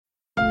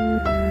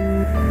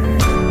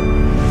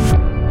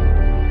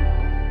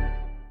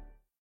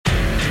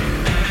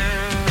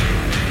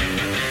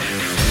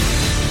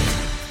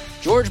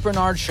George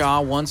Bernard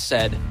Shaw once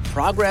said,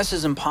 "Progress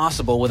is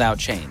impossible without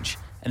change,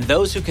 and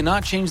those who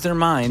cannot change their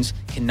minds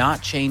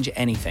cannot change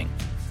anything."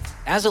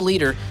 As a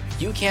leader,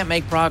 you can't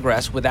make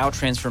progress without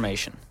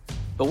transformation.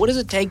 But what does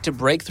it take to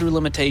break through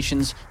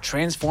limitations,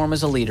 transform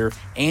as a leader,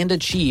 and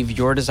achieve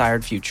your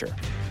desired future?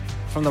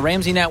 From the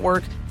Ramsey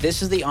Network,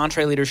 this is the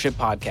EntreLeadership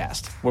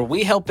Podcast, where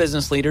we help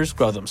business leaders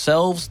grow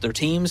themselves, their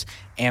teams,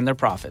 and their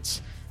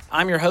profits.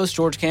 I'm your host,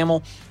 George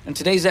Kamel, and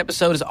today's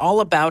episode is all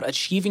about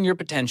achieving your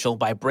potential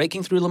by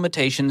breaking through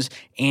limitations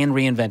and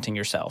reinventing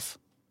yourself.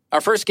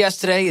 Our first guest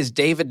today is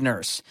David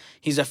Nurse.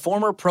 He's a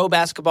former pro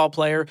basketball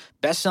player,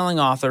 best-selling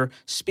author,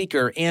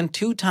 speaker, and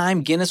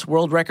two-time Guinness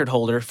World Record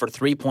holder for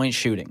three-point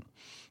shooting.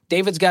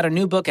 David's got a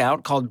new book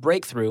out called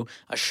Breakthrough,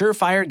 a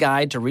surefire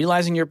guide to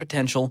realizing your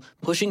potential,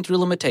 pushing through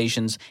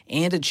limitations,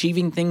 and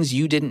achieving things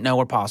you didn't know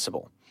were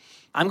possible.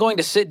 I'm going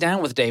to sit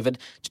down with David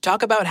to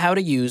talk about how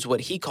to use what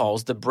he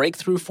calls the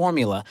breakthrough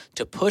formula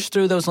to push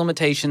through those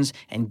limitations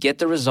and get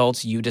the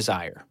results you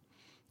desire.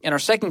 In our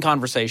second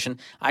conversation,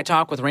 I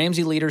talk with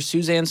Ramsey leader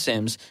Suzanne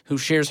Sims, who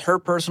shares her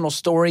personal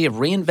story of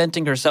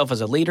reinventing herself as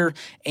a leader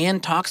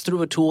and talks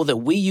through a tool that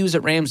we use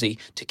at Ramsey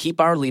to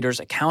keep our leaders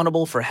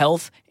accountable for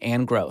health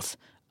and growth.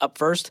 Up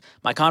first,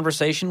 my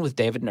conversation with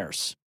David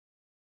Nurse.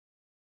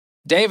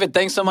 David,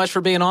 thanks so much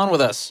for being on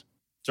with us.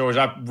 George,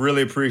 I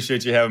really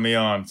appreciate you having me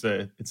on.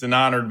 It's an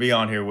honor to be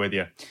on here with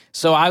you.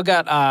 So I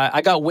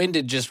got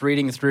winded just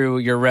reading through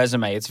your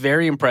resume. It's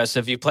very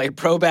impressive. You played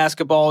pro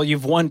basketball.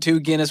 You've won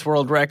 2 Guinness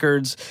World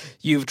Records.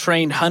 You've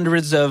trained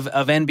hundreds of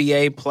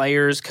NBA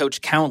players,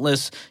 coached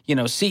countless,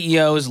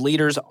 CEOs,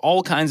 leaders,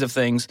 all kinds of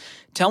things.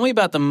 Tell me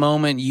about the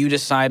moment you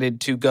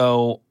decided to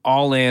go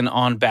all in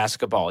on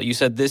basketball. You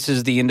said, this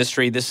is the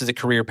industry, this is the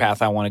career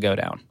path I want to go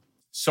down.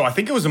 So I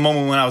think it was a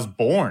moment when I was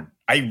born.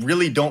 I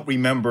really don't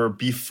remember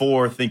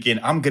before thinking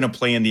I'm going to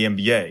play in the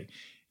NBA.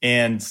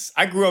 And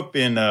I grew up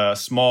in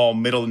small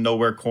middle of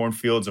nowhere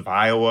cornfields of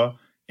Iowa.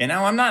 And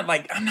now I'm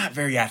not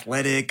very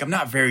athletic. I'm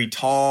not very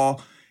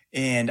tall.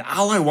 And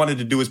all I wanted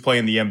to do was play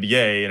in the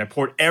NBA. And I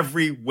poured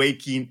every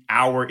waking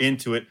hour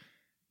into it.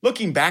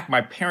 Looking back,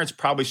 my parents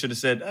probably should have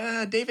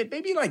said, David,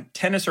 maybe like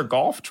tennis or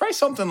golf. Try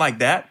something like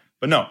that.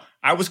 But no,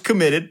 I was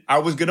committed. I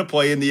was going to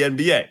play in the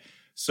NBA.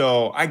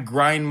 So I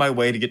grind my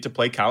way to get to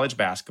play college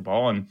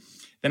basketball. And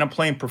then I'm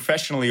playing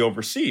professionally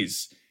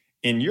overseas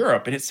in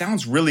Europe. And it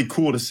sounds really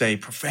cool to say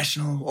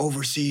professional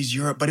overseas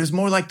Europe, but it was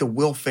more like the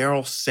Will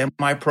Ferrell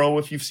semi-pro,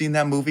 if you've seen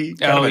that movie.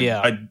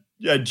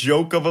 A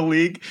joke of a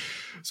league.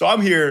 So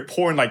I'm here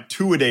pouring like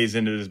 2-a-days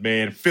into this,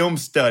 man. Film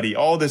study,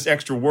 all this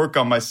extra work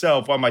on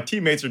myself while my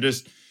teammates are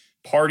just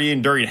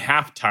partying during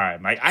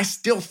halftime. I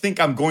still think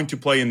I'm going to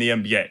play in the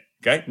NBA,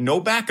 okay? No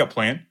backup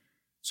plan.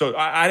 So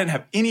I didn't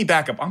have any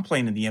backup. I'm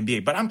playing in the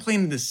NBA, but I'm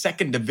playing in the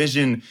second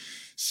division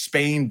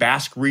Spain,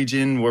 Basque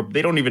region, where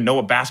they don't even know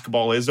what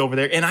basketball is over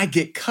there, and I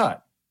get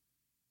cut.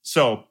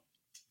 So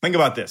think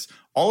about this.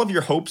 All of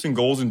your hopes and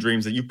goals and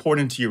dreams that you poured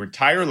into your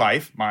entire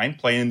life, mine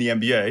playing in the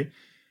NBA,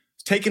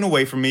 is taken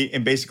away from me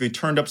and basically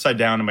turned upside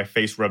down and my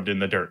face rubbed in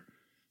the dirt.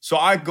 So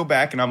I go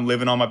back and I'm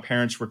living on my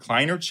parents'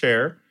 recliner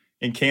chair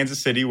in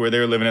Kansas City where they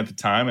were living at the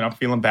time, and I'm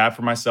feeling bad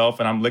for myself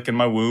and I'm licking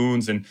my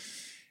wounds. And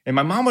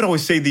my mom would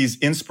always say these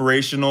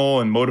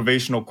inspirational and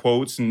motivational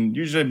quotes, and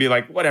usually I'd be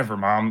like, whatever,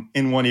 Mom,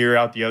 in one ear,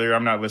 out the other.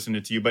 I'm not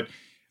listening to you. But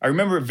I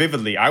remember it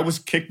vividly. I was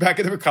kicked back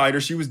in the recliner.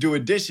 She was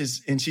doing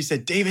dishes, and she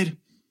said, David,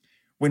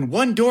 when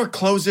one door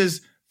closes,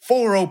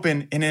 4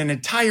 open in an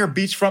entire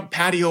beachfront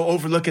patio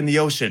overlooking the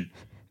ocean.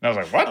 And I was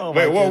like, what? Oh,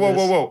 wait,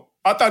 whoa.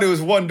 I thought it was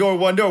one door.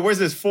 Where's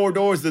this 4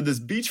 doors to this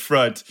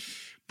beachfront?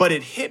 But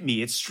it hit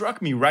me. It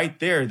struck me right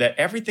there that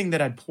everything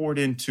that I'd poured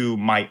into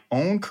my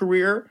own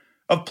career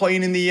of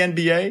playing in the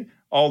NBA,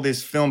 all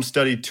this film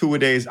study,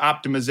 2-a-days,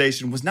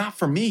 optimization was not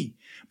for me,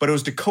 but it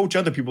was to coach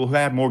other people who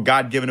had more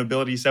God-given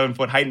ability,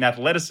 7-foot height and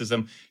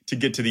athleticism to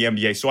get to the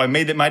NBA. So I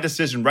made it my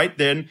decision right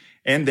then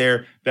and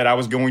there that I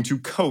was going to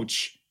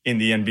coach in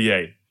the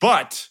NBA.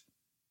 But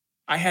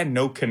I had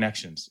no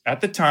connections.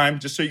 At the time,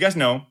 just so you guys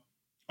know,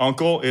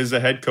 Uncle is a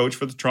head coach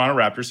for the Toronto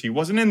Raptors. He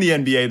wasn't in the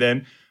NBA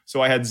then,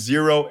 so I had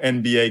 0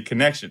 NBA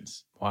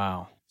connections.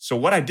 Wow. So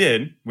what I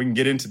did, we can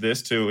get into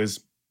this too, is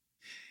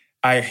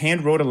I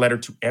hand wrote a letter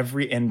to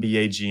every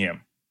NBA GM.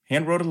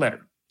 Hand wrote a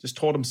letter. Just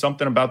told them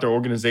something about their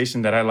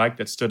organization that I liked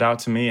that stood out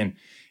to me.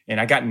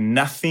 And I got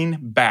nothing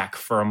back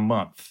for a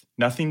month.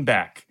 Nothing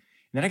back.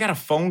 And then I got a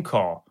phone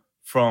call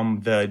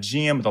from the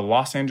GM of the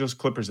Los Angeles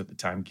Clippers at the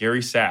time,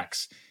 Gary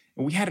Sachs.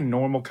 And we had a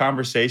normal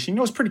conversation.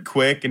 It was pretty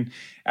quick. And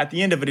at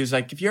the end of it, he was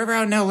like, if you're ever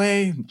out in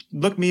LA,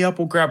 look me up.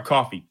 We'll grab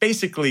coffee.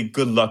 Basically,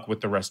 good luck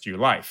with the rest of your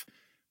life.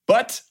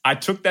 But I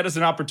took that as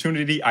an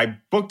opportunity. I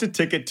booked a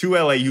ticket to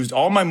LA, used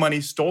all my money,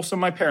 stole some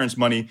of my parents'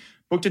 money,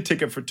 booked a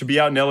ticket to be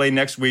out in LA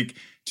next week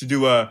to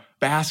do a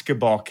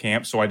basketball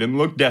camp. So I didn't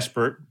look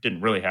desperate.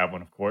 Didn't really have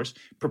one, of course.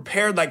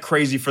 Prepared like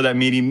crazy for that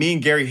meeting. Me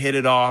and Gary hit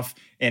it off.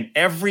 And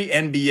every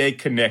NBA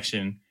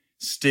connection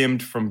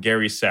stemmed from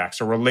Gary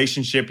Sachs, a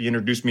relationship. He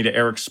introduced me to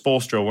Eric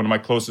Spoelstra, one of my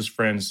closest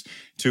friends,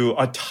 to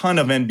a ton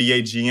of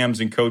NBA GMs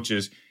and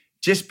coaches,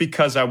 just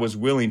because I was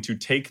willing to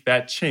take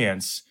that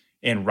chance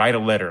and write a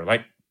letter.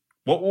 Like,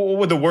 what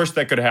would the worst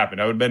that could have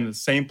happened? I would have been in the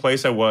same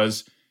place I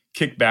was,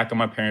 kicked back on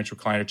my parents'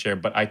 recliner chair,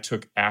 but I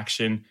took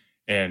action.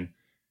 And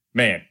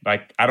man,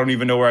 like, I don't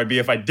even know where I'd be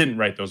if I didn't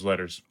write those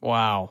letters.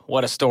 Wow,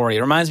 what a story.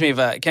 It reminds me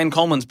of Ken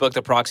Coleman's book,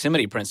 The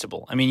Proximity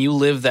Principle. I mean, you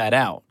lived that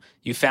out.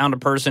 You found a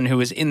person who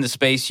was in the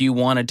space you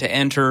wanted to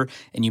enter,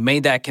 and you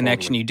made that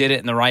connection. Totally. You did it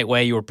in the right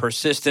way. You were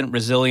persistent,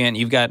 resilient.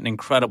 You've got an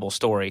incredible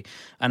story,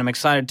 and I'm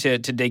excited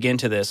to dig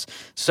into this.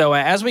 So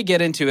as we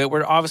get into it,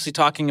 we're obviously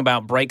talking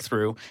about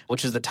Breakthrough,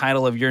 which is the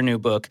title of your new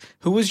book.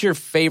 Who was your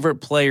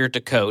favorite player to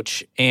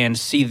coach and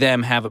see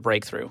them have a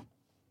breakthrough?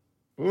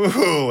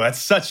 Ooh, that's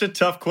such a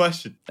tough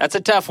question. That's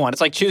a tough one. It's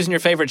like choosing your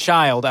favorite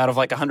child out of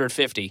like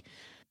 150.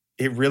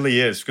 It really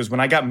is, because when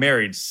I got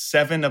married,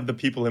 7 of the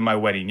people in my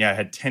wedding, I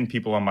had 10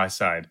 people on my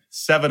side.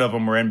 7 of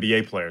them were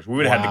NBA players. We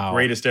would have had the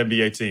greatest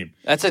NBA team.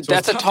 That's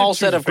a tall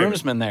set of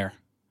groomsmen there.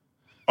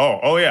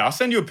 Oh yeah. I'll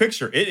send you a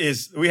picture.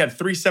 We had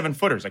 3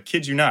 7-footers. I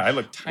kid you not. I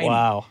look tiny.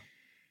 Wow.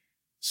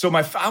 So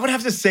I would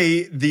have to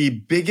say the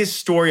biggest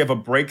story of a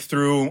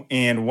breakthrough,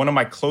 and one of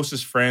my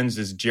closest friends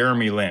is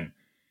Jeremy Lin.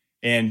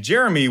 And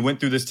Jeremy went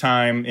through this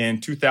time in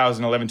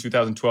 2011,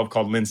 2012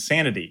 called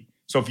Linsanity.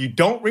 So if you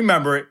don't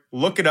remember it,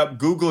 look it up,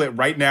 Google it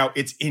right now.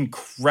 It's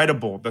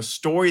incredible. The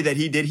story that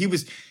he did,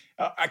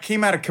 I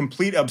came out of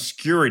complete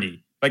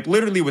obscurity, like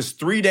literally was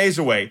 3 days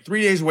away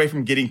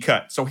from getting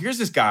cut. So here's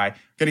this guy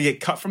going to get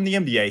cut from the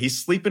NBA. He's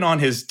sleeping on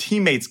his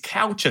teammate's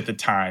couch at the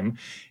time,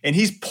 and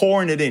he's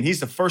pouring it in. He's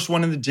the first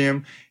one in the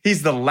gym.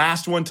 He's the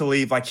last one to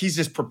leave. Like, he's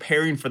just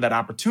preparing for that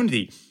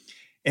opportunity.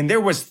 And there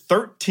was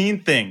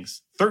 13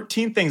 things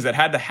that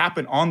had to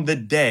happen on the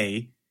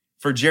day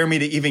for Jeremy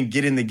to even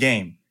get in the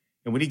game.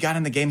 And when he got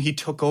in the game, he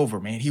took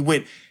over, man. He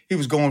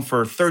was going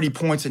for 30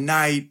 points a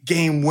night,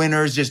 game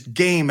winners, just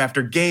game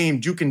after game,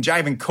 juke and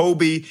jiving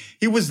Kobe.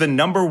 He was the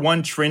number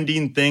 1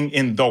 trending thing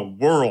in the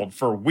world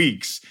for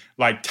weeks,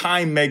 like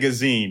Time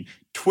Magazine,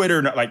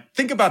 Twitter. Like,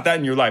 think about that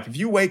in your life. If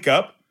you wake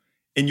up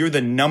and you're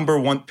the number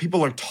 1,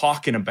 people are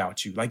talking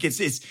about you. Like,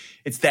 it's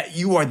that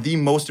you are the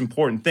most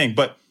important thing.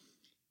 But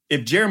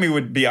if Jeremy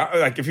would be,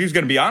 like, if he was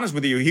going to be honest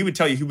with you, he would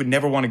tell you he would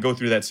never want to go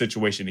through that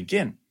situation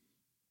again.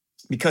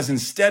 Because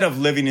instead of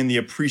living in the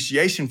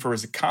appreciation for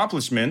his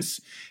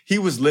accomplishments, he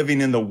was living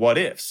in the what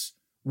ifs.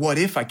 What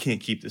if I can't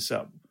keep this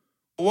up?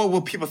 What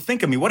will people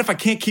think of me? What if I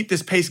can't keep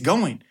this pace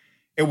going?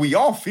 And we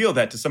all feel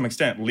that to some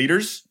extent.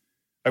 Leaders,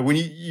 like when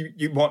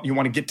you want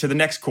to get to the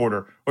next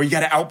quarter, or you got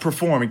to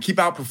outperform and keep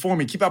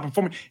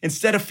outperforming,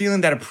 instead of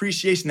feeling that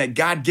appreciation, that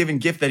God-given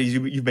gift that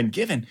you've been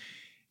given.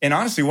 And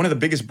honestly, one of the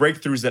biggest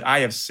breakthroughs that I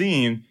have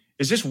seen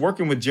is just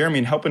working with Jeremy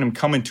and helping him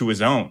come into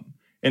his own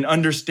and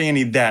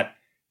understanding that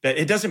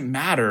it doesn't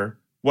matter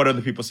what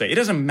other people say. It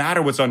doesn't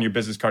matter what's on your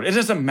business card. It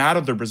doesn't matter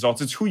the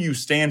results. It's who you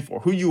stand for,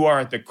 who you are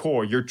at the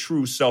core, your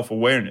true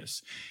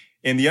self-awareness.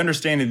 And the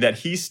understanding that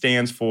he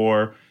stands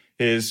for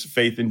his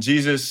faith in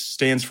Jesus,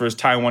 stands for his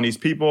Taiwanese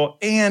people,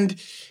 and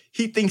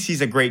he thinks he's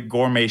a great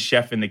gourmet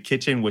chef in the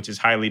kitchen, which is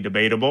highly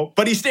debatable,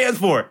 but he stands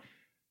for it.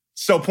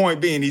 So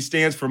point being, he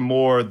stands for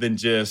more than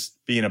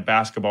just being a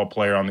basketball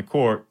player on the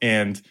court.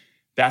 And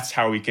that's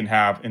how he can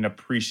have an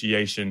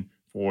appreciation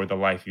for the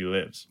life he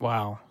lives.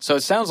 Wow. So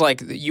it sounds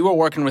like you were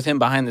working with him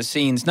behind the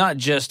scenes, not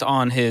just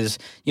on his,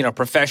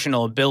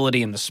 professional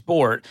ability in the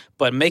sport,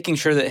 but making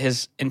sure that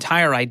his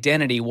entire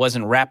identity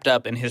wasn't wrapped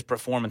up in his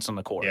performance on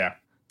the court. Yeah.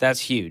 That's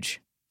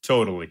huge.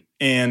 Totally.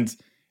 And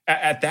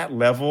at that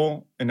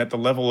level, and at the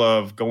level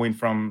of going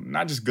from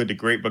not just good to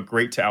great, but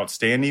great to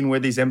outstanding, where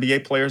these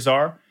NBA players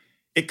are,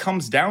 it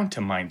comes down to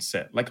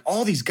mindset. Like,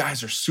 all these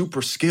guys are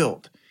super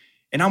skilled.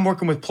 And I'm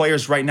working with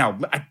players right now.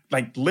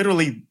 Like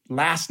literally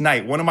last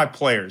night, one of my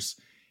players,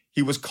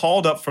 he was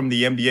called up from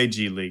the NBA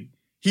G League.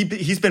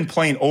 He's been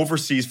playing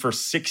overseas for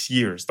 6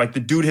 years. Like,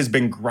 the dude has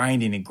been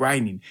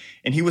grinding.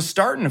 And he was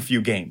starting a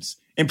few games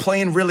and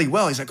playing really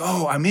well. He's like,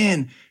 oh, I'm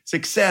in.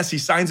 Success. He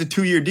signs a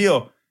 2-year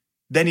deal.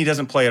 Then he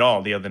doesn't play at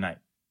all the other night.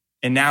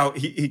 And now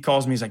he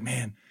calls me. He's like,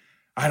 man,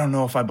 I don't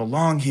know if I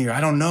belong here. I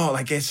don't know.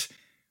 Like,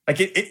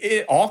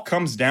 it all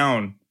comes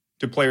down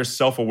to players'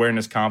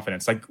 self-awareness,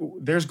 confidence. Like,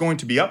 there's going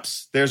to be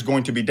ups, there's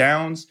going to be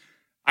downs.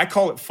 I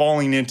call it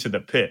falling into the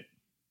pit.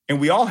 And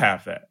we all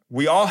have that.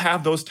 We all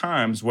have those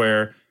times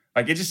where,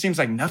 like, it just seems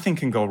like nothing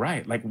can go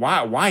right. Like,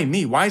 why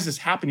me? Why is this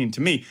happening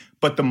to me?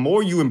 But the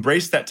more you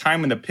embrace that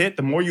time in the pit,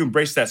 the more you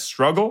embrace that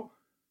struggle,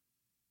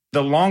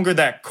 the longer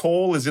that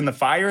coal is in the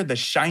fire, the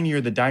shinier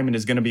the diamond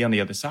is going to be on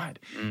the other side.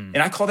 And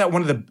I call that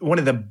one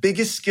of the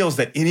biggest skills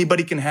that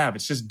anybody can have.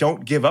 It's just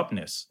don't give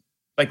upness.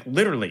 Like,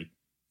 literally,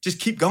 just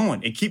keep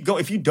going and keep going.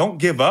 If you don't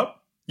give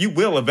up, you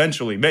will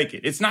eventually make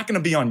it. It's not going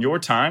to be on your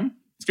time.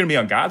 It's going to be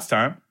on God's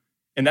time.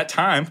 And that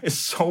time is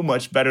so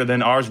much better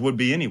than ours would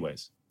be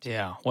anyways.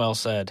 Yeah, well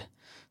said.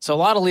 So a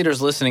lot of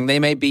leaders listening, they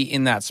may be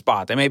in that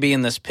spot. They may be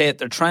in this pit.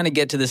 They're trying to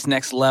get to this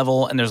next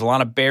level, and there's a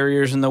lot of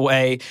barriers in the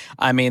way.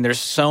 I mean, there's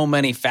so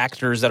many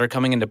factors that are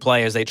coming into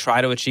play as they try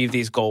to achieve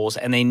these goals,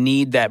 and they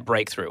need that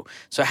breakthrough.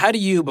 So how do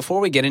you, before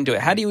we get into it,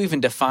 how do you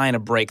even define a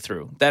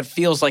breakthrough? That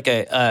feels like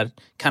a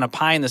kind of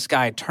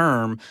pie-in-the-sky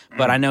term,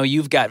 but I know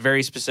you've got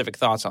very specific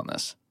thoughts on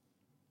this.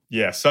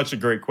 Yeah, such a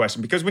great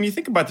question. Because when you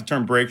think about the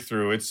term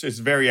breakthrough, it's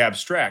very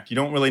abstract. You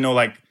don't really know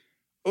like,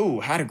 oh,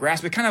 how to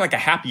grasp it. Kind of like a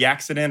happy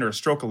accident or a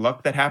stroke of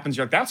luck that happens.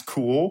 You're like, that's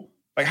cool.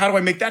 Like, how do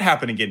I make that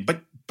happen again?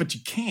 But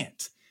you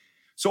can't.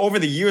 So over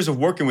the years of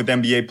working with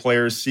NBA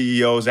players,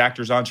 CEOs,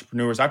 actors,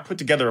 entrepreneurs, I put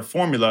together a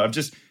formula of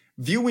just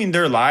viewing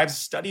their lives,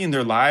 studying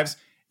their lives,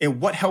 and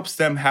what helps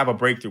them have a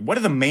breakthrough. What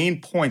are the main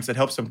points that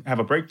helps them have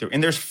a breakthrough?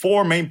 And there's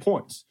 4 main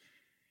points.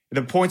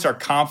 The points are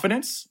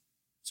confidence.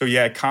 So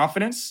yeah,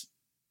 confidence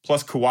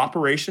plus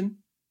cooperation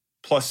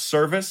plus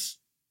service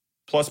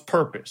plus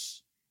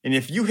purpose. And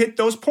if you hit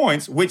those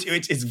points, which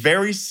it's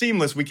very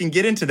seamless, we can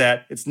get into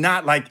that. It's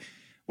not like,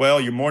 well,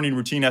 your morning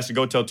routine has to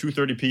go till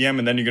 2:30 p.m.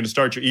 and then you're going to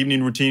start your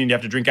evening routine and you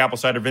have to drink apple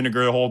cider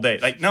vinegar the whole day.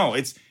 Like, no,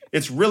 it's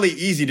really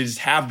easy to just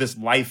have this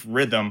life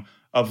rhythm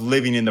of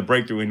living in the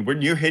breakthrough. And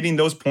when you're hitting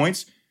those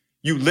points,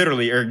 you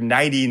literally are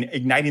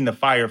igniting the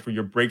fire for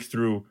your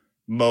breakthrough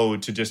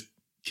mode to just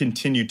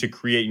continue to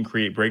create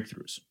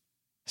breakthroughs.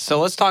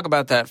 So let's talk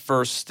about that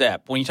first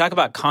step. When you talk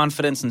about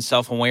confidence and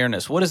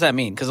self-awareness, what does that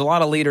mean? Because a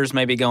lot of leaders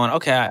may be going,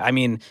 okay, I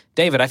mean,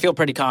 David, I feel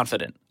pretty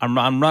confident.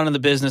 I'm running the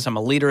business. I'm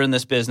a leader in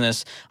this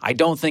business. I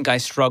don't think I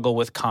struggle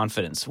with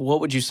confidence.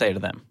 What would you say to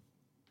them?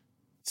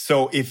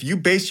 So if you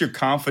base your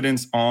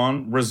confidence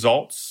on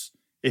results,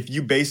 if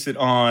you base it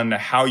on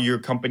how your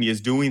company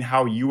is doing,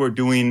 how you are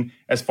doing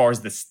as far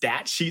as the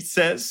stat sheet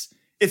says,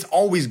 it's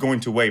always going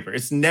to waver.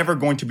 It's never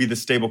going to be the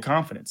stable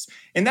confidence.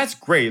 And that's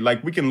great.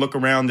 Like we can look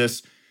around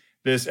this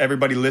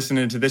everybody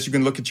listening to this, you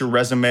can look at your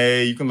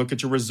resume, you can look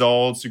at your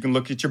results, you can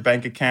look at your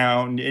bank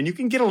account, and you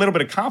can get a little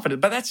bit of confidence,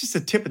 but that's just the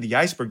tip of the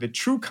iceberg. The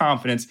true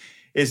confidence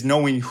is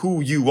knowing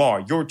who you are,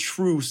 your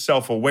true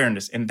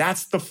self-awareness. And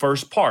that's the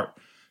first part.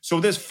 So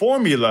this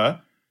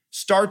formula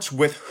starts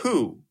with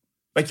who.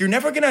 Like you're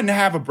never going to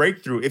have a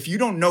breakthrough if you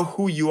don't know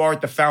who you are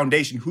at the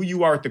foundation, who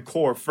you are at the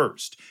core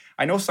first.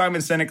 I know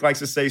Simon Sinek likes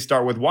to say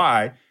start with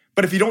why,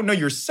 but if you don't know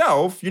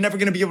yourself, you're never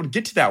going to be able to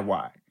get to that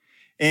why.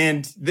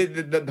 And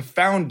the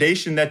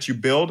foundation that you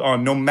build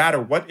on, no matter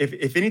what,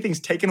 if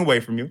anything's taken away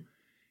from you,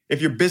 if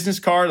your business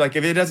card, like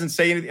if it doesn't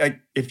say anything,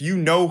 like if you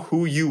know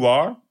who you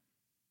are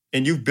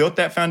and you've built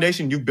that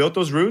foundation, you've built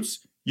those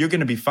roots, you're going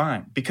to be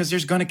fine because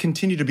there's going to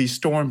continue to be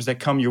storms that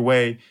come your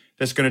way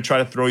that's going to try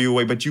to throw you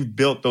away. But you've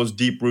built those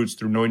deep roots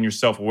through knowing your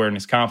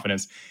self-awareness,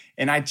 confidence.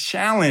 And I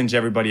challenge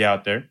everybody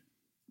out there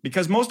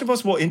because most of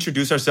us will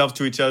introduce ourselves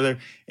to each other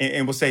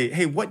and we'll say,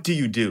 hey, what do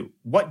you do?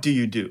 What do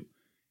you do?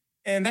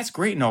 And that's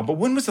great and all, but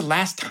when was the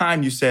last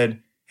time you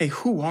said, hey,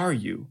 who are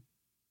you?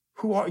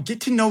 Get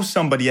to know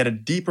somebody at a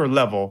deeper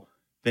level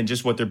than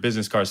just what their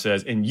business card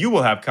says, and you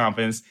will have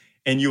confidence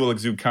and you will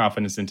exude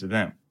confidence into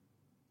them.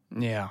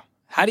 Yeah.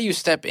 How do you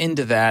step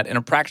into that in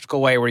a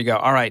practical way where you go,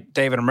 all right,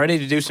 David, I'm ready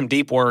to do some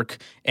deep work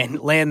and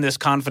land this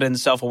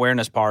confidence,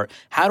 self-awareness part.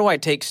 How do I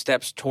take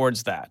steps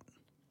towards that?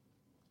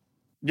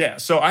 Yeah,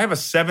 so I have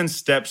 7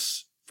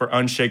 steps for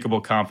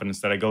unshakable confidence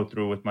that I go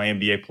through with my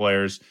NBA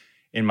players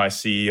and my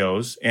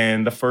CEOs.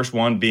 And the first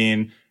one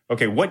being,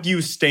 okay, what do you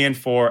stand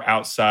for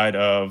outside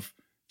of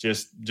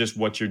just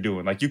what you're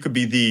doing? Like you could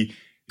be the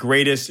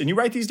greatest, and you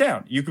write these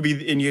down. You could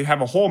be, and you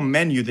have a whole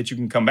menu that you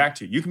can come back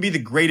to. You can be the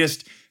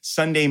greatest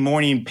Sunday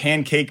morning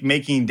pancake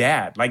making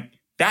dad. Like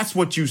that's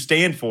what you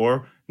stand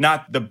for,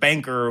 not the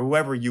banker or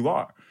whoever you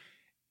are.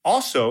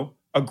 Also,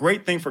 a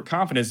great thing for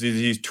confidence is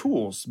these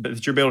tools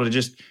that you're able to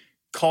just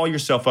call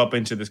yourself up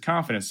into this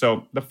confidence.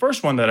 So the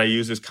first one that I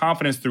use is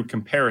confidence through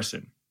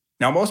comparison.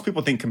 Now, most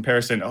people think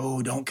comparison,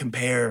 oh, don't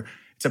compare.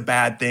 It's a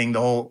bad thing.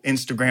 The whole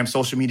Instagram,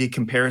 social media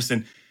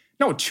comparison.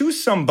 No,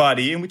 choose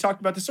somebody, and we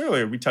talked about this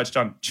earlier. We touched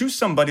on choose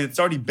somebody that's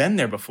already been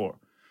there before,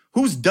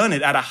 who's done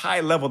it at a high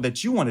level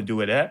that you want to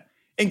do it at,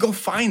 and go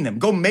find them.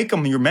 Go make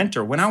them your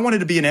mentor. When I wanted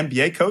to be an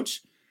NBA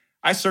coach,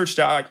 I searched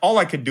out, like, all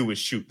I could do was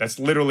shoot. That's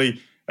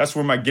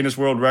where my Guinness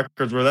World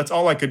Records were. That's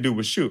all I could do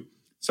was shoot.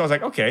 So I was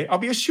like, okay, I'll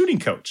be a shooting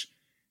coach.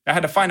 I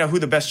had to find out who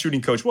the best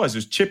shooting coach was. It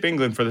was Chip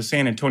England for the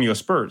San Antonio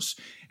Spurs.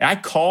 And I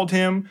called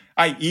him.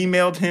 I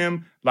emailed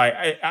him. Like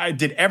I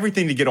did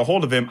everything to get a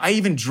hold of him. I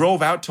even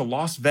drove out to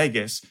Las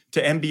Vegas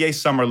to NBA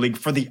Summer League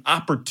for the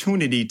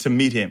opportunity to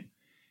meet him.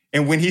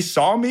 And when he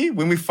saw me,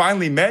 when we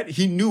finally met,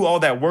 he knew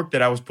all that work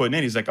that I was putting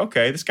in. He's like,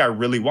 okay, this guy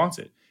really wants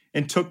it,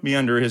 and took me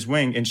under his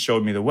wing and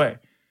showed me the way.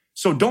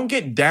 So don't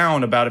get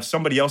down about if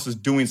somebody else is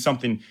doing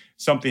something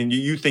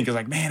you think is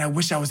like, man, I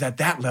wish I was at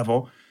that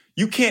level.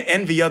 You can't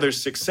envy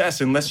others'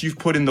 success unless you've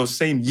put in those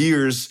same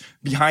years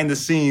behind the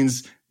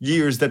scenes,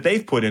 years that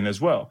they've put in as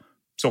well.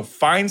 So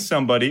find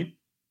somebody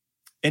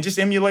and just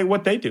emulate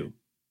what they do. And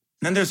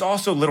then there's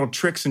also little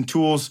tricks and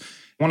tools.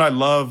 One I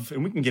love,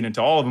 and we can get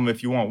into all of them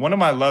if you want. One of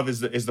my love is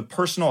the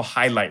personal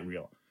highlight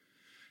reel.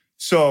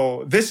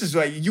 So this is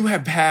like you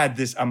have had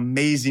this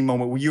amazing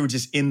moment where you were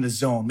just in the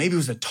zone. Maybe it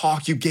was a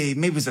talk you gave.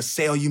 Maybe it was a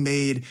sale you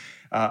made,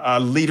 a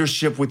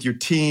leadership with your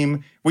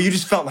team where you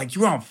just felt like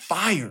you were on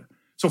fire.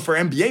 So for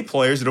NBA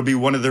players, it'll be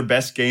one of their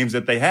best games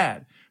that they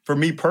had. For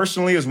me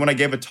personally, it was when I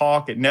gave a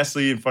talk at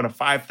Nestle in front of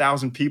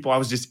 5,000 people. I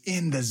was just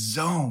in the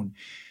zone.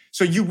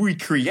 So you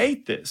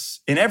recreate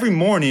this. And every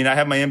morning, I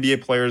have my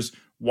NBA players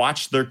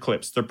watch their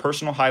clips, their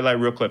personal highlight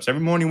reel clips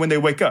every morning when they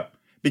wake up,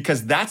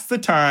 because that's the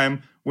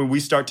time when we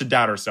start to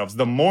doubt ourselves.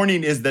 The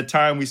morning is the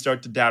time we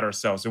start to doubt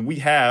ourselves. And we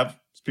have,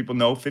 as people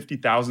know,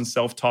 50,000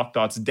 self-talk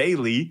thoughts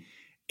daily.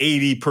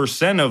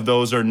 80% of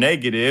those are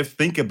negative.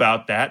 Think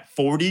about that.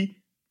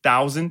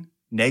 40,000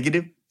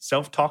 negative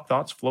self-talk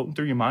thoughts floating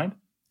through your mind.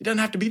 It doesn't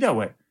have to be that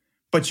way,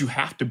 but you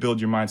have to build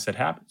your mindset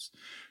habits.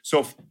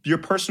 So your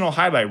personal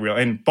highlight reel,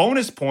 and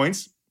bonus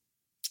points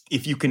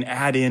if you can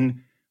add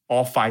in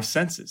all 5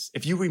 senses.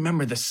 If you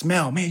remember the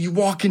smell, man, you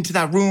walk into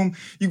that room,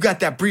 you got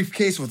that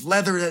briefcase with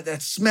leather,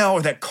 that smell,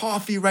 or that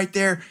coffee right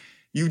there.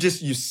 You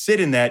sit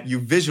in that, you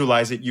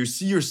visualize it, you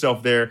see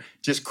yourself there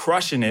just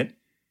crushing it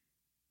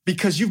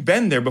because you've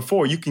been there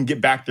before. You can get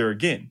back there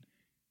again.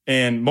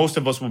 And most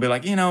of us will be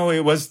like,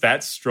 it was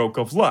that stroke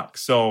of luck.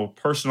 So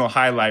personal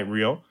highlight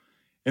reel.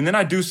 And then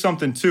I do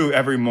something too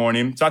every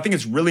morning. So I think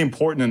it's really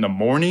important in the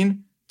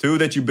morning too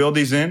that you build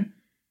these in.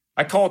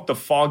 I call it the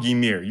foggy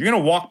mirror. You're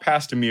going to walk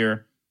past a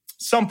mirror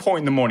some point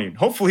in the morning,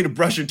 hopefully to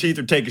brush your teeth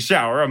or take a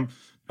shower.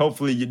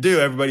 Hopefully you do.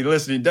 Everybody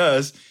listening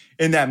does.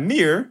 And that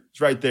mirror is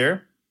right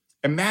there.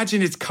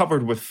 Imagine it's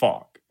covered with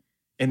fog.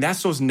 And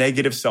that's those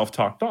negative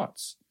self-talk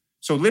thoughts.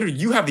 So literally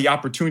you have the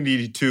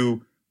opportunity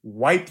to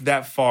wipe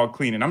that fog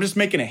clean. And I'm just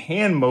making a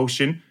hand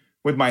motion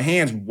with my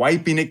hands,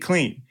 wiping it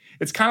clean.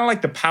 It's kind of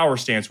like the power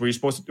stance where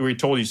you're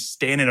told you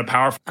stand in a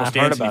powerful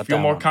stance and you feel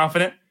more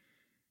confident.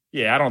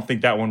 Yeah, I don't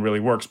think that one really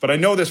works, but I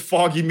know this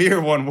foggy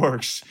mirror one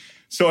works.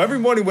 So every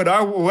morning when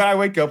I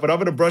wake up, when I'm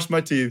going to brush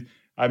my teeth,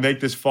 I make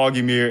this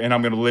foggy mirror and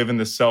I'm going to live in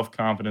this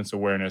self-confidence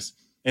awareness.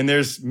 And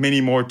there's many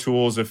more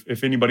tools.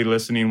 If anybody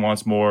listening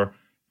wants more,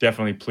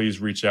 definitely please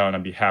reach out and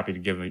I'd be happy to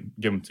give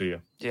them to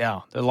you.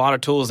 Yeah, there are a lot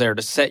of tools there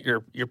to set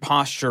your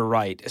posture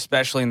right,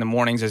 especially in the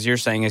mornings, as you're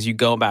saying, as you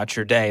go about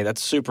your day.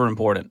 That's super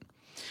important.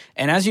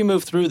 And as you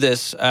move through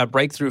this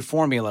breakthrough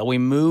formula, we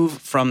move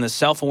from the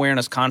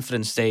self-awareness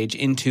confidence stage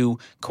into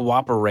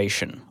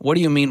cooperation. What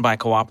do you mean by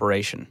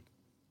cooperation?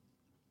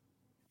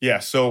 Yeah,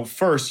 so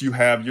first you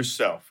have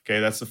yourself, okay?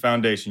 That's the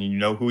foundation. You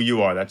know who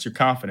you are. That's your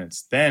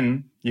confidence.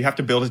 Then you have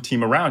to build a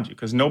team around you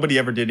because nobody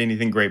ever did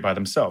anything great by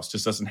themselves. It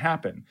just doesn't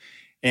happen.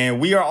 And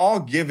we are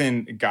all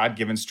given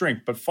God-given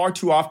strength, but far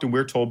too often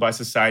we're told by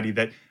society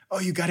that,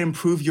 you got to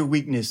improve your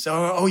weakness.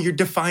 You're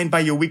defined by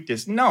your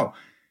weakness. No.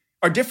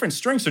 Our different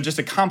strengths are just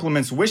a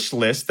compliments wish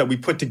list that we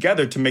put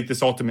together to make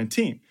this ultimate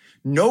team.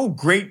 No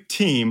great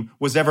team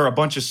was ever a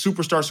bunch of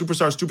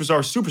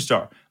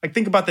superstar. Like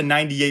think about the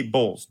 98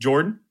 Bulls.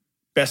 Jordan,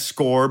 best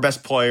scorer,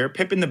 best player.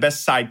 Pippen, the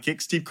best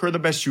sidekick. Steve Kerr, the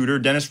best shooter.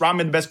 Dennis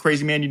Rodman, the best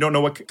crazy man. You don't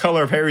know what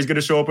color of hair he's going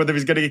to show up with, if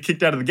he's going to get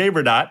kicked out of the game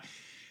or not.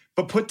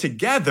 But put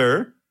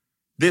together,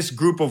 this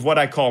group of what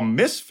I call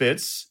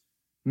misfits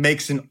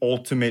makes an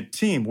ultimate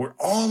team. We're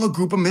all a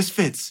group of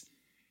misfits.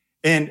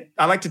 And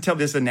I like to tell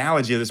this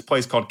analogy of this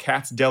place called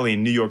Katz's Deli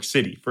in New York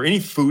City. For any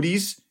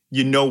foodies,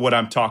 you know what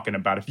I'm talking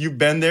about. If you've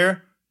been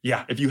there,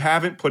 yeah. If you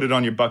haven't, put it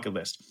on your bucket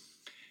list.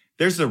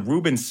 There's a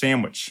Reuben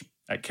sandwich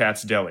at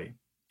Katz's Deli.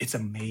 It's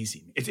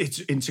amazing.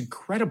 It's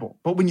incredible.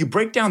 But when you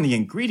break down the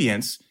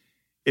ingredients,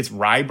 it's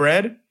rye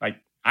bread. Like,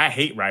 I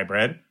hate rye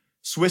bread.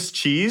 Swiss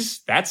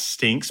cheese, that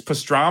stinks.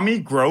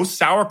 Pastrami, gross.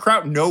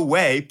 Sauerkraut, no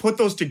way. Put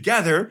those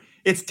together,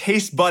 it's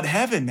taste bud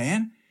heaven,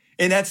 man.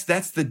 And that's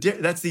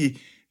the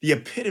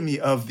epitome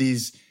of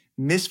these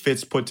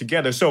misfits put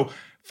together. So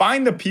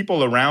find the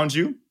people around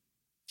you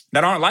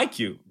that aren't like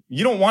you.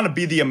 You don't want to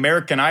be the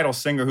American Idol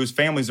singer whose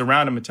family's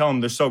around them and tell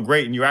them they're so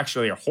great and you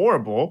actually are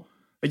horrible.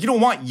 Like, you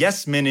don't want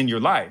yes men in your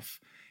life.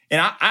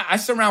 And I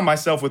surround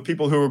myself with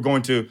people who are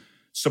going to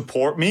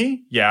support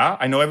me. Yeah,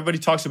 I know everybody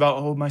talks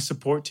about, my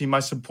support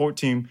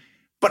team,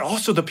 but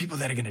also the people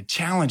that are going to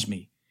challenge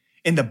me.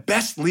 And the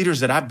best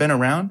leaders that I've been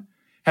around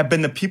have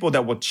been the people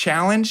that will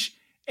challenge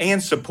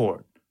and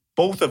support.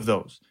 Both of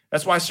those.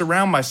 That's why I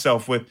surround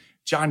myself with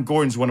John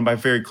Gordon's one of my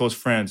very close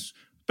friends,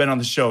 been on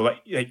the show.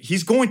 Like,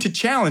 he's going to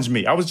challenge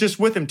me. I was just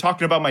with him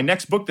talking about my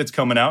next book that's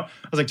coming out.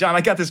 I was like, John,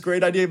 I got this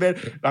great idea,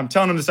 man. I'm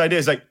telling him this idea.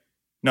 He's like,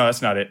 no,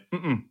 that's not it.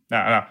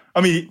 No.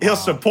 I mean, he'll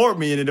support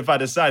me in it if I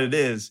decide it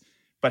is.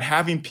 But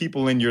having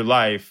people in your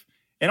life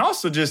and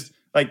also just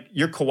like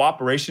your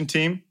cooperation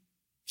team,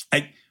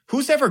 like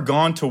who's ever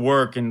gone to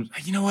work and,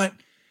 you know what?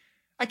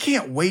 I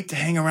can't wait to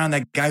hang around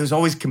that guy who's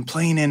always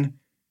complaining,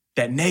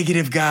 that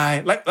negative guy.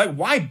 Like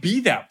why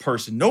be that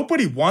person?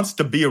 Nobody wants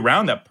to be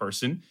around that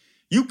person.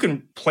 You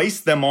can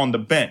place them on the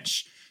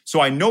bench.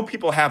 So I know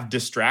people have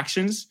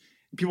distractions.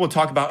 People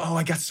talk about,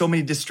 I got so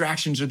many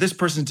distractions, or this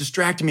person's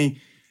distracting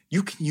me.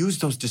 You can use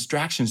those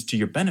distractions to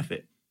your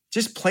benefit.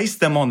 Just place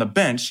them on the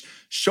bench,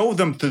 show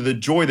them through the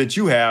joy that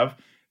you have,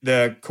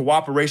 the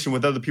cooperation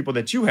with other people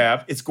that you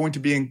have. It's going to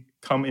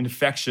become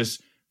infectious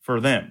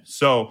for them.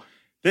 So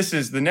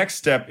the next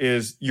step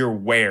is your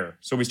where.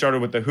 So we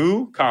started with the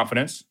who,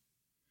 confidence.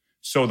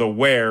 So the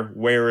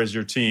where is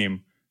your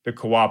team, the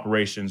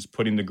cooperations,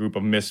 putting the group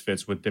of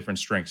misfits with different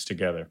strengths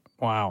together.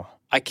 Wow.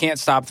 I can't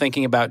stop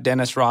thinking about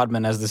Dennis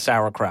Rodman as the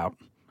sauerkraut.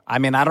 I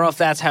mean, I don't know if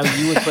that's how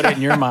you would put it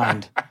in your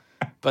mind,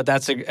 but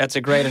that's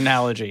a great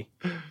analogy.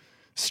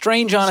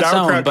 Strange on its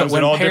Sauerkraut own, but comes in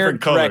when all paired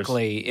different colors.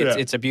 correctly,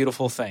 it's a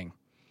beautiful thing.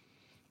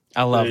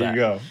 I love that. There you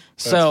go.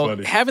 That's so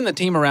funny. having the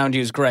team around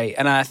you is great.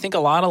 And I think a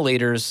lot of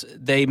leaders,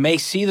 they may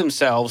see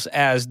themselves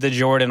as the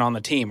Jordan on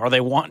the team, or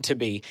they want to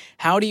be.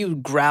 How do you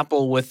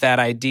grapple with that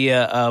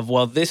idea of,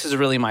 well, this is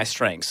really my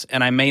strengths,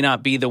 and I may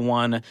not be the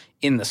one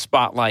in the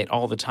spotlight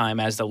all the time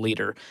as the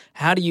leader?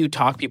 How do you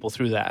talk people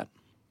through that?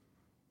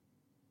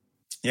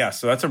 Yeah,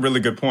 so that's a really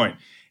good point.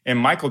 And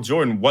Michael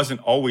Jordan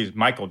wasn't always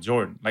Michael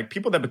Jordan. Like,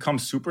 people that become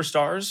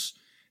superstars,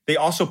 they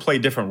also play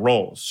different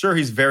roles. Sure,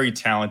 he's very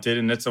talented,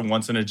 and it's a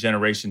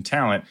once-in-a-generation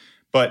talent.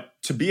 But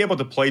to be able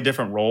to play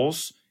different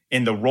roles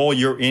in the role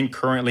you're in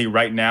currently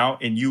right now,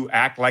 and you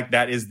act like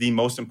that is the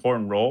most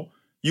important role,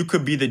 you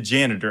could be the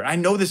janitor. I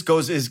know this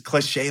goes as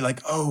cliche,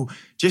 like, oh,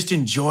 just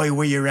enjoy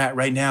where you're at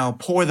right now.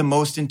 Pour the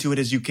most into it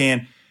as you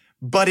can.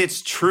 But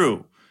it's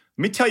true.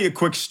 Let me tell you a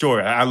quick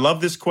story. I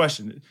love this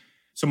question.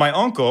 So my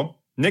uncle,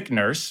 Nick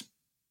Nurse,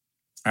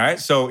 all right,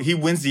 so he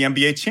wins the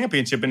NBA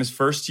championship in his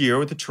first year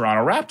with the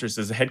Toronto Raptors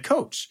as a head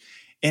coach.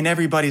 And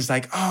everybody's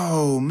like,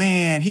 oh,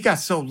 man, he got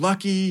so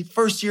lucky.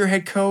 First year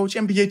head coach,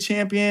 NBA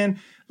champion,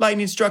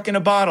 lightning struck in a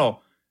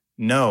bottle.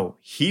 No,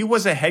 he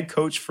was a head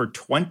coach for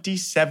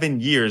 27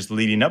 years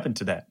leading up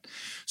into that.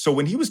 So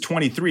when he was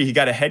 23, he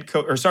got a head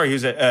coach, he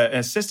was an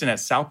assistant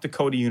at South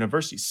Dakota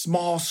University,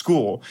 small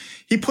school.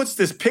 He puts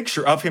this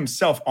picture of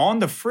himself on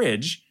the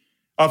fridge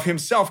of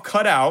himself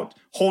cut out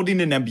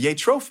holding an NBA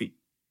trophy.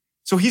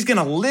 So he's going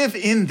to live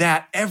in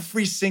that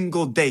every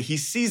single day. He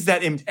sees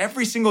that in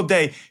every single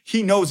day.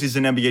 He knows he's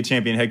an NBA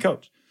champion head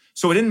coach.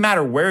 So it didn't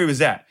matter where he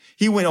was at.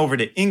 He went over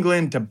to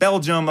England, to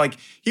Belgium. Like,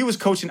 he was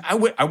coaching. I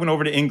went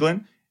over to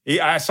England.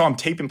 I saw him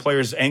taping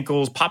players'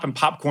 ankles, popping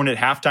popcorn at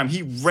halftime.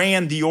 He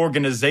ran the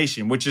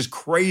organization, which is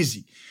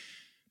crazy.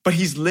 But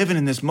he's living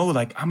in this mode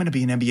like, I'm going to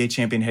be an NBA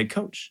champion head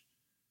coach.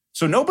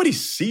 So nobody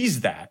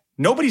sees that.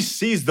 Nobody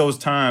sees those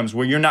times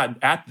where you're not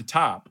at the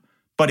top.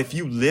 But if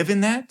you live in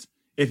that,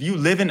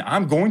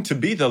 I'm going to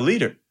be the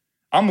leader.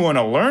 I'm going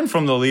to learn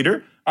from the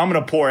leader. I'm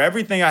going to pour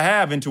everything I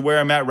have into where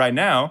I'm at right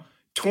now.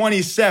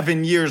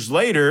 27 years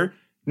later,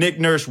 Nick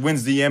Nurse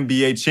wins the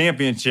NBA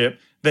championship.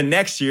 The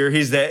next year,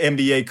 he's the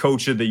NBA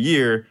coach of the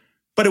year,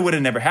 but it would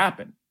have never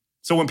happened.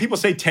 So when people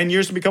say 10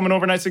 years to become an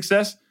overnight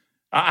success,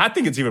 I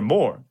think it's even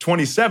more,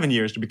 27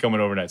 years to become an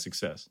overnight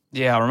success.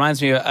 Yeah, it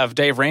reminds me of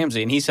Dave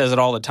Ramsey, and he says it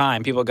all the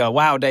time. People go,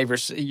 wow, Dave,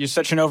 you're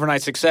such an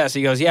overnight success.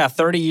 He goes, yeah,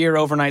 30-year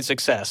overnight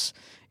success.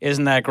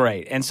 Isn't that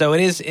great? And so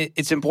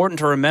it's important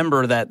to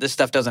remember that this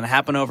stuff doesn't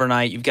happen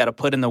overnight. You've got to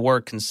put in the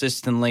work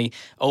consistently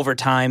over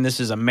time. This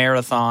is a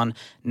marathon,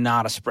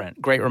 not a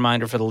sprint. Great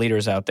reminder for the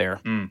leaders out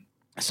there.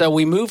 So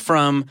we move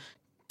from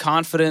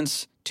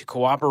confidence to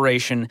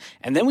cooperation,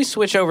 and then we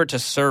switch over to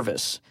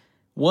service.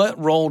 What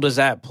role does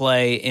that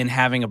play in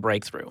having a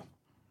breakthrough?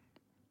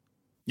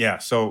 Yeah,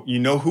 so you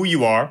know who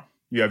you are.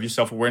 You have your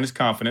self-awareness,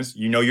 confidence.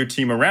 You know your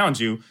team around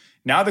you.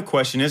 Now the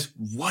question is,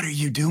 what are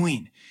you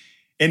doing?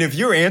 And if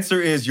your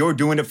answer is you're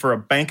doing it for a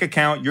bank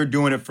account, you're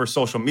doing it for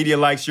social media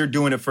likes, you're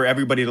doing it for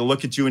everybody to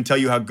look at you and tell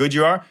you how good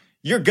you are,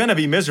 you're going to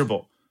be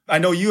miserable. I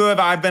know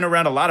I've been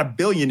around a lot of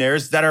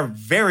billionaires that are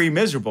very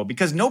miserable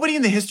because nobody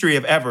in the history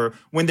of ever,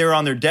 when they're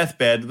on their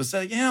deathbed, was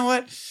like, you know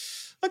what?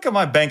 Look at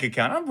my bank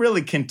account. I'm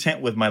really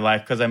content with my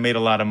life because I made a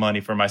lot of money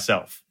for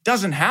myself.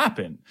 Doesn't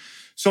happen.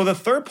 So the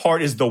third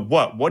part is the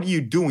what. What are you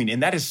doing?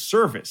 And that is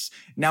service.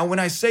 Now, when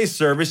I say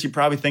service, you're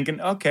probably thinking,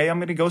 okay, I'm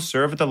going to go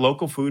serve at the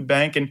local food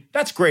bank. And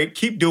that's great.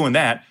 Keep doing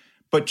that.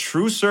 But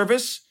true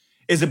service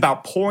is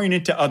about pouring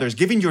into others,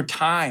 giving your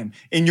time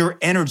and your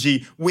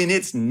energy when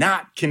it's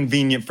not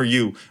convenient for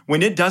you,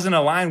 when it doesn't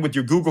align with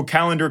your Google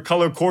Calendar,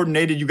 color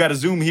coordinated. You got a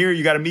Zoom here,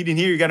 you got a meeting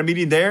here, you got a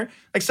meeting there.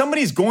 Like,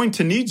 somebody's going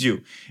to need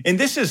you. And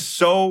this is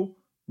so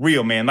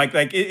real, man. Like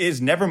it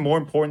is never more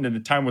important than the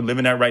time we're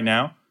living at right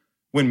now,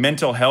 when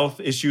mental health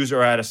issues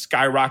are at a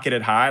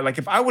skyrocketed high. Like,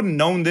 if I would have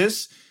known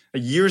this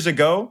years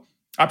ago,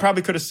 I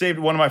probably could have saved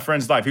one of my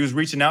friends' life. He was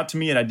reaching out to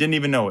me and I didn't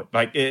even know it.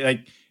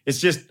 It's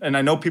just, and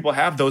I know people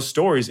have those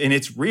stories and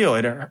it's real.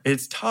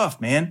 It's tough,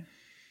 man.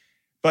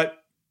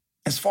 But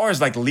as far as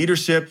like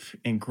leadership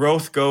and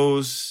growth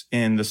goes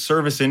in the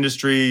service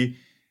industry,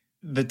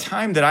 the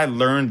time that I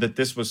learned that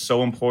this was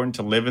so important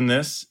to live in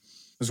this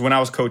was when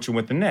I was coaching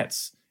with the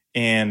Nets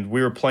and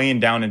we were playing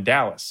down in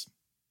Dallas.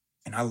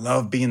 And I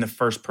love being the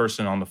first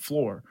person on the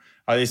floor.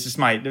 It's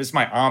my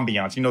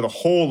ambiance. You know, the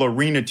whole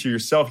arena to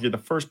yourself. You're the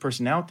first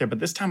person out there. But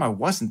this time I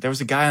wasn't. There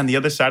was a guy on the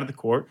other side of the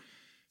court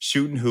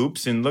shooting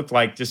hoops and looked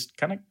like just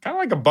kind of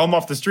like a bum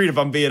off the street, if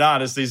I'm being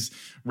honest. These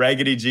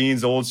raggedy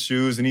jeans, old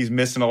shoes, and he's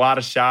missing a lot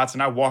of shots.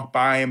 And I walk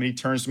by him and he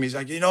turns to me. He's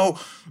like, you know,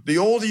 the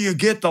older you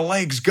get, the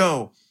legs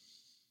go.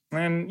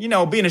 And, you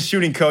know, being a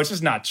shooting coach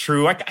is not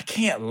true. I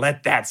can't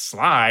let that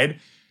slide.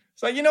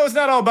 It's like, you know, it's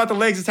not all about the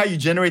legs. It's how you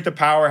generate the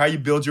power, how you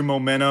build your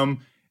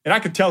momentum. And I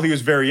could tell he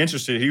was very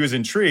interested. He was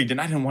intrigued.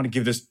 And I didn't want to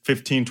give this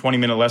 15,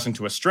 20-minute lesson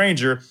to a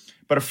stranger.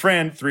 But a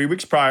friend 3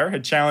 weeks prior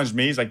had challenged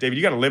me. He's like, David,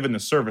 you got to live in the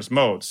service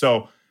mode.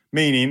 So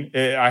meaning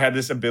I had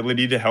this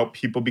ability to help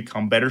people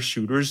become better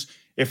shooters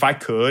if I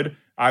could.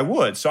 I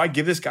would. So I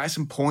give this guy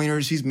some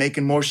pointers. He's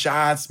making more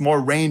shots, more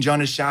range on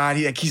his shot.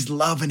 He's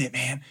loving it,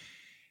 man.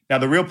 Now,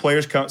 the real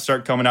players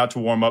start coming out to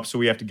warm up, so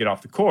we have to get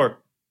off the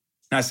court.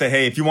 And I say,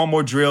 hey, if you want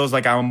more drills,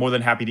 like I'm more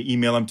than happy to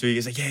email them to you.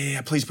 He's like,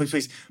 yeah,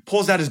 please.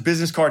 Pulls out his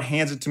business card,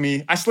 hands it to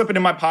me. I slip it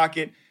in my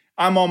pocket.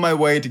 I'm on my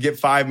way to get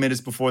 5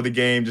 minutes before the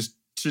game,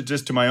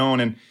 just to my own.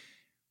 And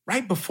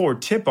right before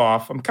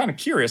tip-off, I'm kind of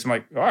curious. I'm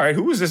like, all right,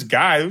 who is this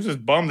guy? Who's this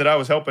bum that I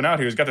was helping out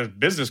here? He's got this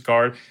business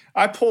card.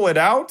 I pull it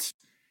out. It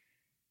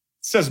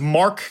says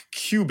Mark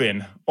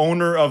Cuban,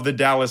 owner of the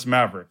Dallas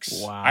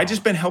Mavericks. Wow. I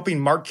just been helping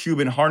Mark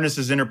Cuban harness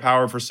his inner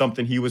power for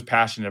something he was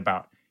passionate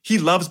about. He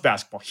loves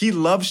basketball. He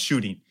loves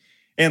shooting.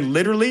 And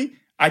literally,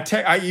 I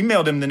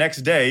emailed him the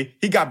next day.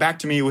 He got back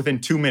to me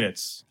within 2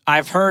 minutes.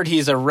 I've heard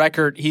he's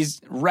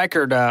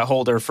record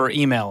holder for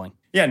emailing.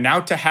 Yeah, now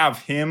to have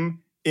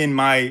him in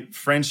my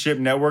friendship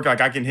network,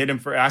 like I can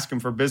ask him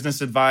for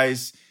business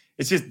advice.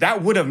 It's just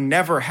that would have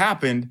never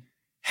happened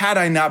had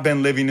I not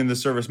been living in the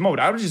service mode.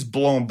 I would have just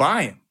blown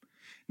by him.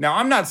 Now,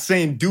 I'm not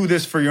saying do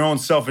this for your own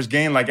selfish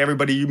gain, like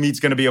everybody you meet's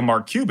going to be a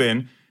Mark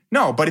Cuban.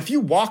 No, but if you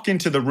walk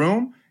into the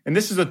room, and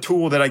this is a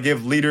tool that I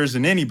give leaders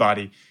and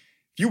anybody,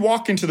 if you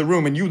walk into the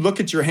room and you look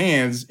at your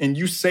hands and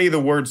you say the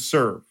word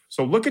serve.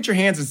 So look at your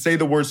hands and say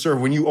the word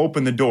serve when you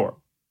open the door.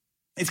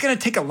 It's going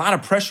to take a lot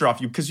of pressure off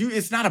you because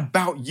it's not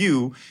about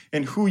you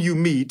and who you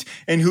meet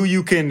and who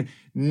you can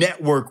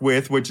network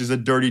with, which is a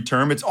dirty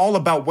term. It's all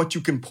about what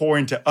you can pour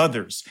into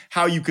others,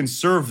 how you can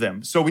serve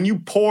them. So when you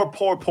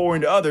pour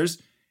into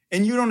others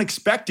and you don't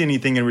expect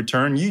anything in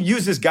return, you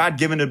use this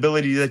God-given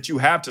ability that you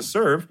have to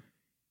serve,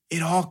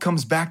 it all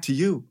comes back to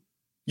you.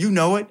 You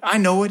know it. I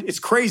know it. It's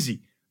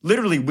crazy.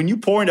 Literally, when you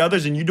pour into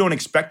others and you don't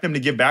expect them to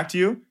give back to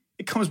you,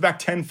 it comes back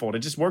tenfold. It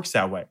just works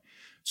that way.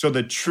 So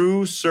the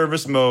true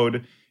service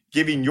mode,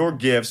 giving your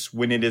gifts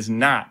when it is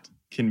not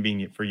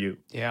convenient for you.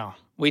 Yeah.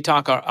 We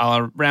talk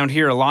around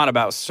here a lot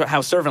about how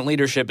servant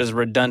leadership is a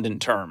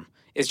redundant term.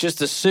 It's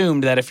just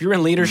assumed that if you're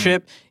in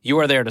leadership, you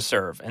are there to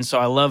serve. And so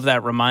I love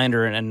that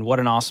reminder, and what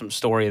an awesome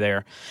story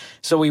there.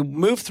 So we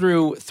move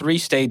through 3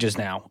 stages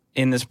now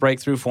in this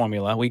breakthrough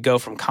formula. We go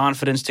from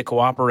confidence to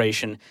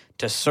cooperation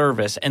to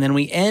service, and then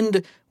we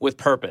end with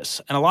purpose.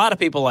 And a lot of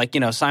people like,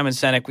 Simon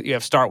Sinek, you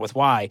have start with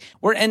why.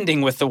 We're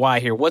ending with the why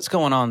here. What's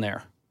going on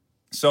there?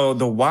 So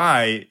the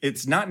why,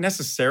 it's not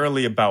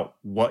necessarily about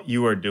what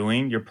you are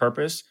doing, your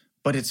purpose,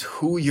 but it's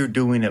who you're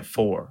doing it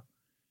for.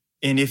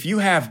 And if you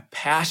have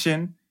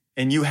passion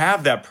and you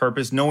have that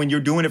purpose, knowing you're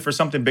doing it for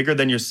something bigger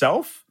than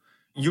yourself,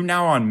 you're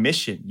now on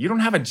mission. You don't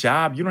have a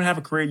job. You don't have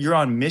a career. You're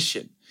on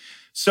mission.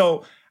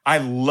 So I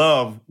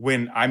love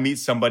when I meet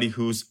somebody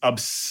who's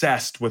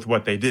obsessed with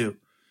what they do.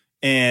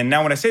 And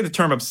now when I say the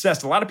term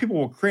obsessed, a lot of people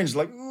will cringe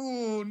like,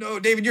 ooh, no,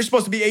 David, you're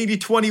supposed to be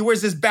 80-20.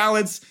 Where's this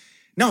balance?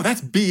 No,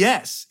 that's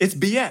BS. It's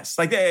BS.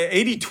 Like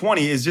 80-20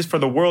 is just for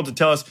the world to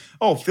tell us,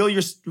 oh, fill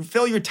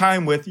your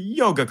time with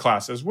yoga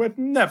classes, with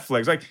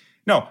Netflix. Like,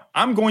 no,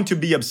 I'm going to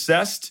be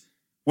obsessed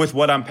with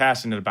what I'm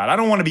passionate about. I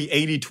don't want to be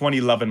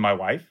 80-20 loving my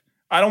wife.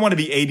 I don't want to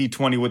be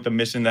 80-20 with the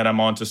mission that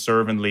I'm on to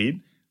serve and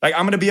lead. Like,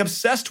 I'm going to be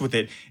obsessed with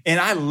it. And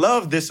I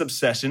love this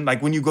obsession.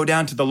 Like when you go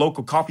down to the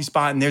local coffee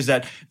spot and there's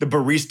the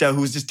barista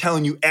who's just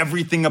telling you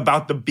everything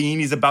about the bean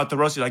he's about to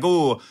roast. You're like,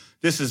 oh,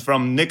 this is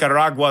from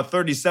Nicaragua,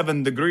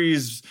 37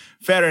 degrees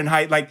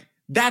Fahrenheit. Like,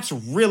 that's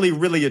really,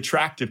 really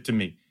attractive to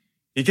me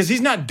because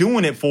he's not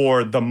doing it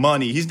for the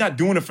money. He's not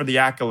doing it for the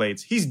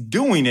accolades. He's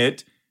doing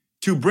it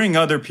to bring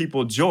other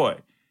people joy.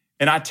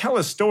 And I tell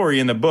a story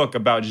in the book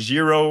about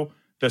Jiro,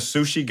 the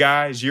sushi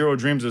guy. Jiro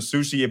dreams of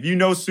sushi. If you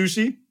know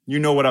sushi, you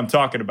know what I'm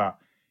talking about.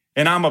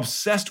 And I'm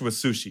obsessed with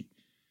sushi.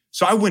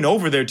 So I went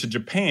over there to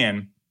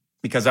Japan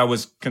because I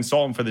was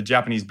consulting for the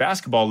Japanese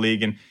Basketball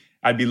League. And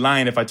I'd be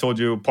lying if I told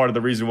you part of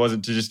the reason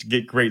wasn't to just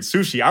get great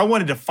sushi. I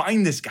wanted to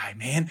find this guy,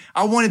 man.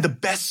 I wanted the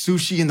best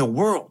sushi in the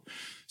world.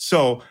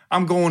 So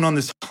I'm going on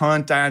this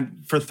hunt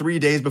for 3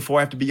 days before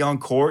I have to be on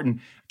court and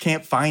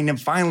can't find him.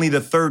 Finally, the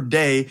 3rd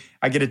day,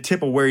 I get a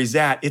tip of where he's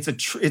at.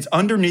 It's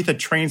underneath a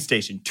train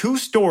station. 2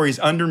 stories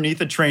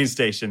underneath a train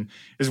station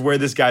is where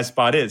this guy's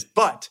spot is.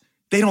 But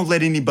they don't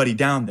let anybody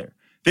down there.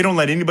 They don't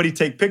let anybody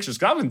take pictures.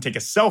 Because I was going to take a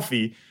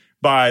selfie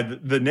by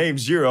the name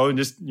Jiro and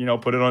just,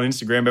 put it on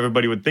Instagram.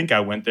 Everybody would think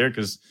I went there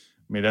because,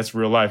 that's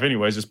real life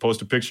anyways. Just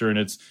post a picture and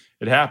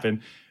it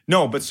happened.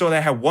 No, but so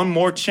I had one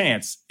more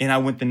chance. And I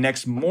went the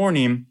next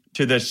morning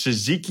to the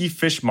Shizuki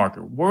Fish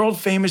Market, world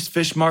famous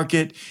fish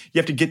market. You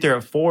have to get there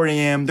at 4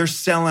 a.m. They're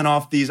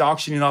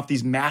auctioning off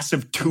these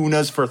massive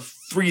tunas for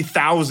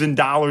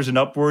 $3,000 and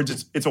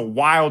upwards. It's a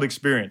wild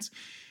experience.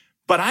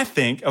 But I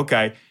think,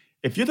 okay,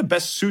 if you're the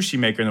best sushi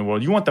maker in the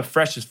world, you want the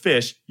freshest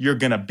fish, you're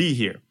going to be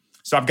here.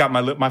 So I've got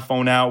my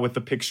phone out with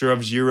the picture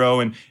of Jiro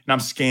and I'm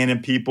scanning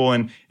people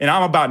and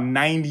I'm about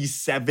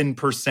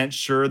 97%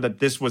 sure that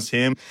this was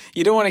him.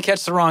 You don't want to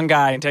catch the wrong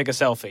guy and take a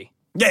selfie.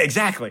 Yeah,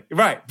 exactly.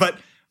 Right. But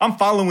I'm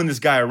following this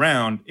guy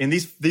around and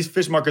these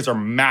fish markets are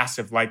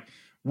massive, like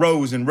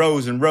rows and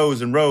rows and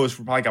rows and rows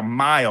for like a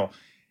mile.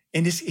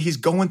 And he's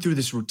going through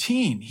this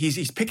routine.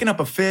 He's picking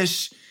up a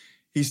fish.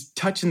 He's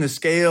touching the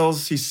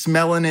scales. He's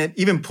smelling it,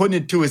 even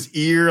putting it to his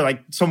ear,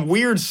 like some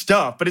weird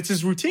stuff, but it's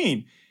his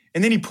routine.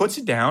 And then he puts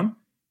it down.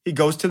 He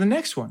goes to the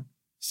next one.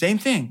 Same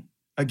thing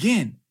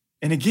again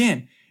and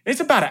again. And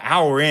it's about an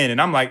hour in,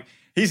 and I'm like,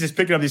 he's just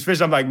picking up these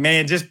fish. I'm like,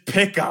 man, just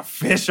pick a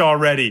fish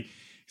already.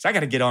 Because I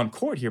got to get on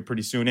court here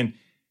pretty soon. And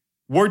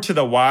word to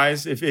the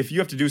wise, if you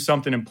have to do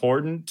something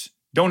important,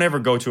 don't ever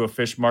go to a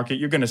fish market.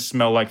 You're going to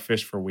smell like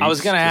fish for weeks. I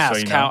was going to ask so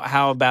you know.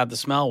 how bad the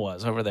smell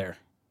was over there.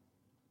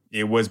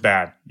 It was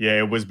bad. Yeah,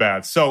 it was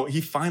bad. So he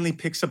finally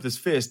picks up this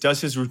fish,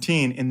 does his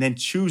routine, and then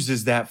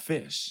chooses that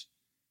fish.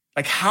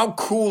 Like, how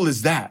cool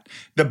is that?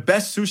 The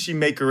best sushi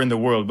maker in the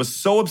world was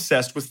so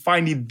obsessed with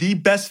finding the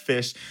best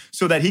fish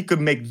so that he could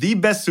make the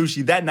best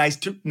sushi that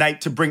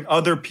night to bring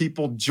other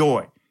people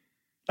joy.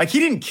 Like, he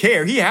didn't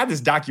care. He had this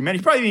documentary.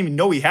 He probably didn't even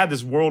know he had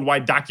this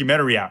worldwide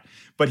documentary out.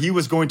 But he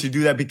was going to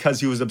do that because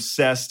he was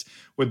obsessed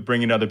with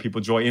bringing other people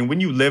joy. And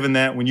when you live in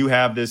that, when you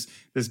have this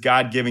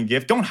God-given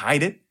gift, don't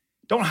hide it.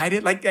 Don't hide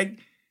it. Like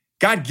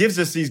God gives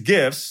us these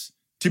gifts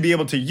to be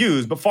able to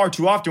use. But far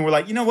too often, we're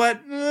like, you know what?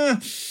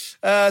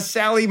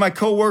 Sally, my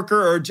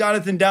coworker, or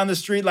Jonathan down the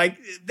street, like,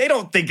 they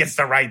don't think it's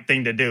the right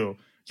thing to do.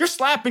 You're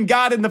slapping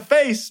God in the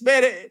face,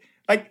 man.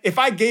 Like,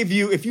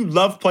 if you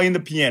love playing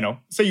the piano,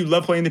 say you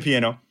love playing the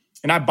piano,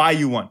 and I buy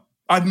you one,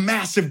 a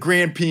massive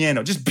grand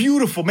piano, just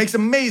beautiful, makes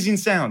amazing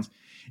sounds,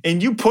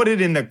 and you put it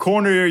in the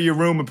corner of your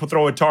room and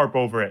throw a tarp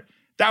over it,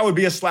 that would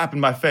be a slap in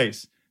my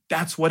face.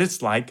 That's what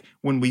it's like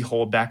when we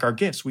hold back our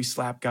gifts. We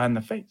slap God in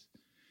the face.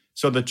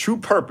 So the true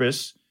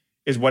purpose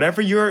is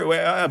whatever you're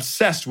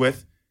obsessed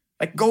with,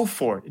 like, go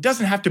for it. It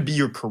doesn't have to be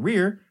your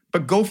career,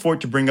 but go for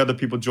it to bring other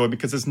people joy,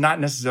 because it's not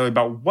necessarily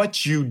about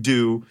what you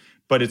do,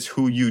 but it's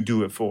who you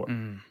do it for.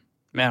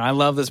 Man, I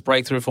love this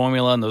breakthrough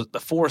formula and the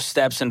 4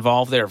 steps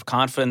involved there of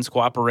confidence,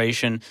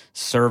 cooperation,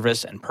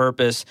 service, and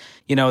purpose.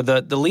 You know,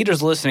 the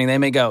leaders listening, they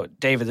may go,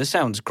 David, this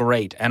sounds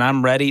great, and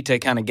I'm ready to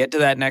kind of get to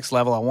that next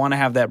level. I want to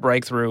have that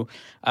breakthrough,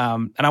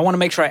 and I want to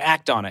make sure I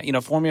act on it. You know,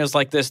 formulas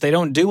like this, they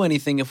don't do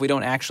anything if we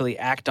don't actually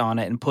act on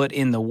it and put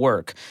in the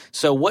work.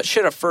 So what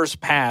should a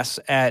first pass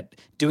at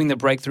doing the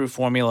breakthrough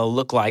formula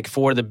look like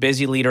for the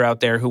busy leader out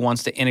there who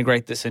wants to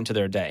integrate this into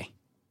their day?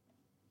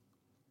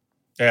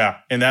 Yeah,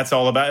 and that's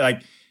all about,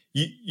 like,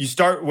 you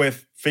start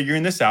with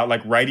figuring this out,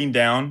 like writing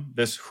down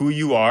this who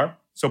you are.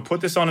 So put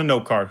this on a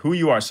note card, who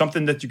you are,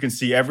 something that you can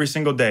see every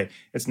single day.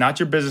 It's not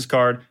your business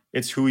card.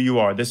 It's who you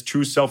are, this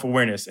true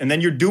self-awareness. And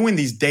then you're doing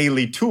these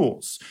daily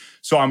tools.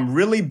 So I'm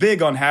really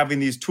big on having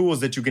these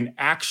tools that you can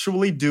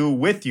actually do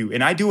with you.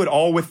 And I do it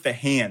all with the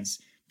hands,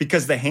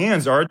 because the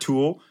hands are a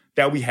tool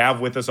that we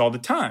have with us all the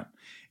time.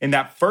 And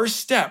that first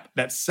step,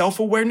 that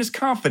self-awareness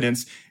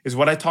confidence, is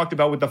what I talked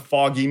about with the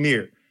foggy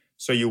mirror.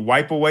 So you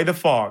wipe away the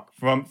fog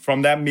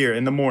from that mirror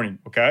in the morning,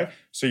 okay?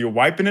 So you're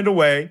wiping it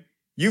away.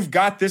 You've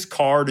got this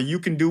card, or you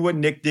can do what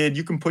Nick did.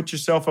 You can put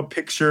yourself a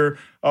picture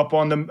up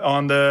on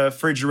the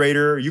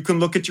refrigerator. You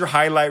can look at your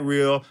highlight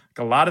reel. Like,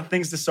 a lot of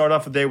things to start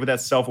off the day with that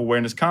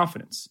self-awareness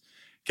confidence.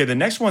 Okay, the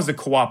next one's the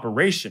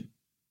cooperation.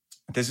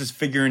 This is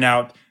figuring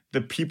out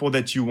the people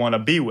that you want to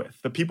be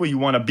with, the people you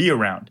want to be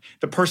around,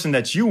 the person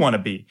that you want to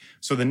be.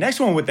 So the next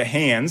one with the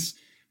hands,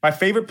 my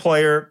favorite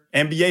player,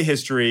 NBA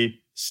history,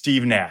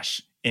 Steve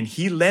Nash. And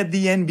he led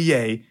the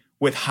NBA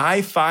with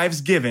high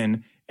fives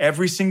given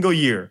every single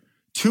year.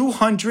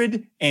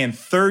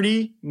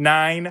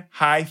 239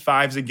 high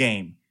fives a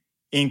game.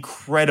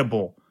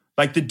 Incredible.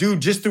 Like, the dude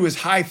just threw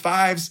his high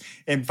fives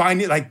and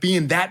finding, like,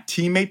 being that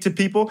teammate to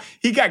people.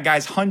 He got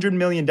guys $100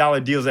 million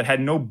deals that had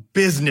no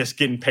business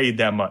getting paid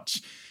that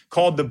much.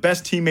 Called the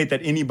best teammate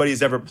that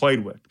anybody's ever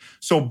played with.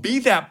 So be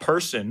that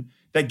person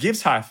that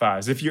gives high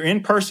fives. If you're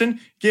in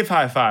person, give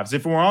high fives.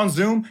 If we're on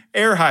Zoom,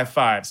 air high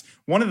fives.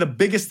 One of the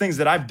biggest things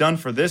that I've done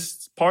for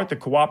this part, the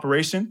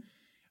cooperation,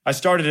 I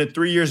started it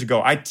 3 years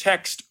ago. I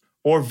text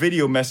or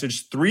video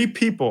message 3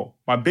 people,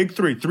 my big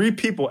 3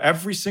 people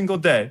every single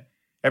day,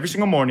 every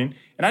single morning.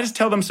 And I just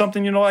tell them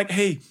something, you know, like,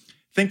 hey,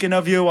 thinking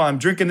of you while I'm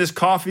drinking this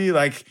coffee,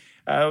 like,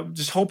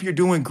 just hope you're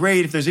doing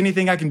great. If there's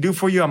anything I can do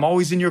for you, I'm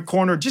always in your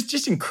corner.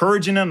 Just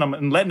encouraging them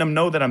and letting them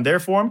know that I'm there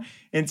for them.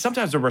 And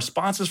sometimes the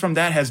responses from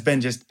that has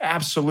been just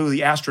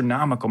absolutely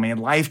astronomical, man,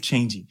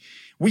 life-changing.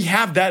 We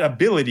have that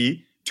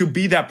ability to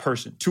be that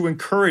person, to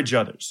encourage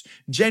others,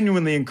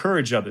 genuinely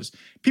encourage others.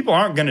 People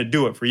aren't going to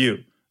do it for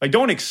you. Like,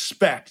 don't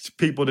expect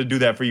people to do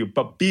that for you,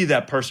 but be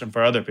that person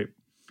for other people.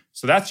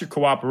 So that's your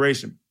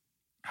cooperation.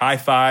 High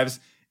fives,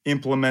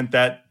 implement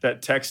that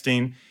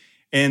texting.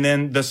 And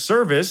then the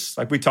service,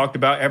 like we talked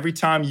about, every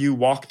time you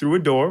walk through a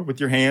door with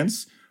your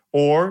hands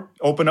or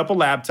open up a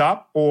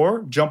laptop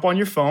or jump on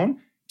your phone,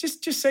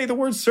 just say the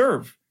word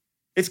serve.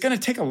 It's going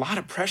to take a lot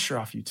of pressure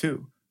off you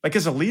too. Like,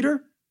 as a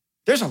leader,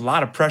 there's a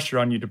lot of pressure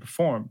on you to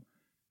perform.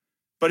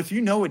 But if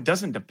you know it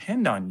doesn't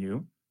depend on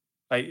you,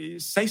 like,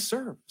 say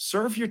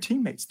serve your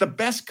teammates. The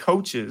best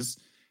coaches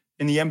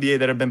in the NBA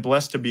that have been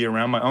blessed to be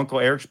around, my uncle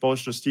Eric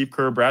Spoelstra, Steve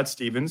Kerr, Brad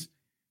Stevens,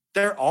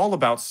 they're all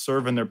about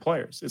serving their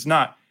players. It's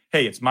not,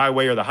 hey, it's my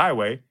way or the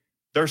highway.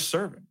 They're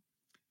serving.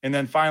 And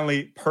then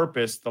finally,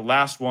 purpose, the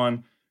last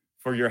one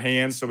for your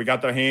hands. So we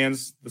got the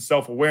hands, the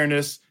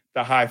self-awareness,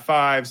 the high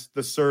fives,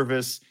 the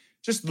service.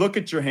 Just look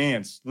at your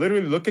hands.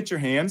 Literally look at your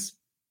hands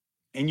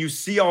and you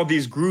see all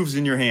these grooves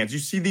in your hands. You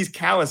see these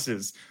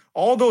calluses,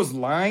 all those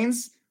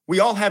lines. We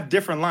all have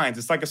different lines.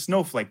 It's like a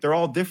snowflake. They're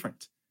all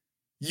different.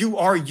 You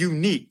are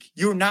unique.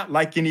 You're not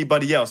like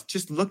anybody else.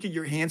 Just look at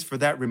your hands for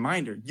that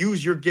reminder.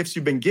 Use your gifts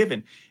you've been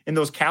given. And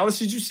those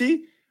calluses you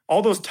see,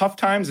 all those tough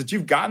times that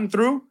you've gotten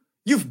through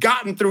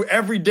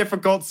every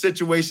difficult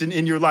situation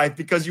in your life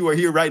because you are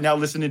here right now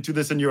listening to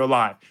this and you're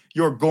alive.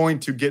 You're going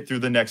to get through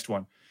the next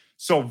one.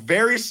 So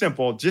very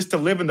simple. Just to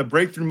live in the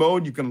breakthrough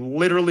mode, you can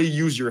literally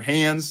use your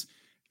hands,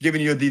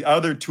 giving you the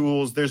other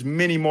tools. There's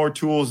many more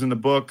tools in the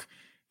book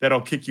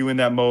that'll kick you in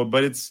that mode,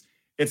 but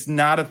it's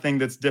not a thing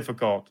that's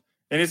difficult.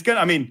 And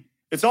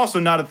it's also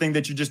not a thing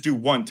that you just do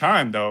one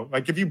time, though.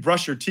 Like if you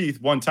brush your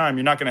teeth one time,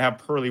 you're not going to have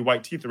pearly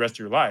white teeth the rest of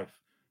your life.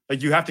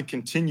 Like you have to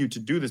continue to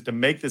do this, to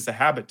make this a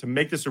habit, to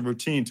make this a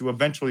routine, to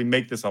eventually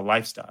make this a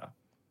lifestyle.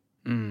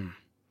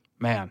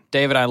 Man,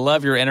 David, I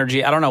love your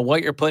energy. I don't know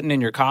what you're putting in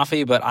your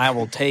coffee, but I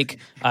will take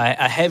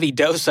a heavy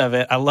dose of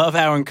it. I love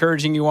how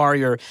encouraging you are.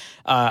 You're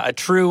a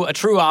true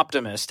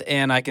optimist,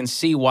 and I can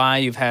see why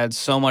you've had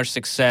so much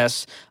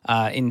success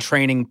in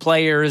training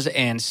players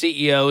and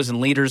CEOs and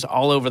leaders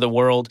all over the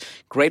world.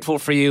 Grateful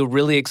for you.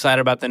 Really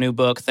excited about the new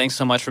book. Thanks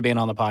so much for being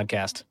on the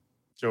podcast.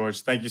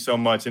 George, thank you so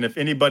much. And if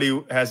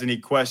anybody has any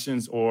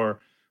questions or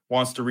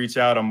wants to reach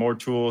out on more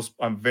tools,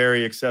 I'm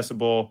very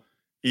accessible.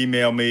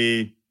 Email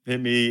me. Hit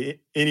me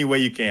any way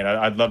you can.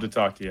 I'd love to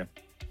talk to you.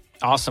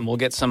 Awesome. We'll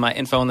get some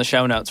info in the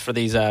show notes for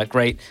these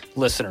great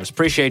listeners.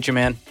 Appreciate you,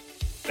 man.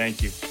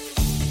 Thank you.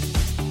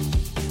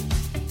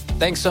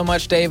 Thanks so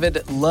much,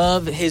 David.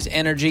 Love his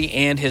energy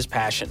and his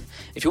passion.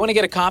 If you want to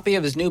get a copy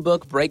of his new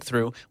book,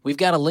 Breakthrough, we've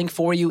got a link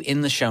for you in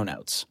the show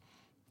notes.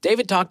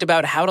 David talked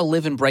about how to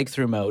live in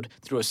breakthrough mode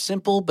through a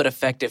simple but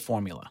effective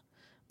formula.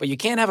 But you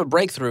can't have a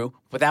breakthrough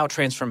without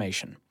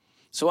transformation.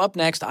 So up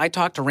next, I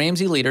talked to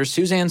Ramsey leader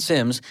Suzanne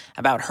Simms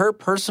about her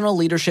personal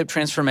leadership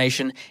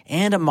transformation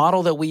and a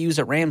model that we use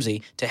at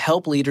Ramsey to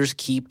help leaders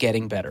keep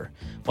getting better.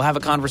 We'll have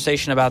a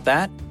conversation about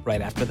that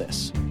right after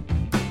this.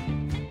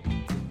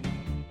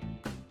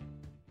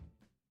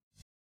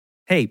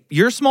 Hey,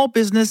 your small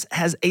business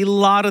has a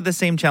lot of the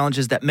same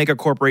challenges that mega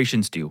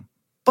corporations do,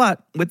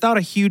 but without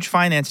a huge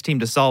finance team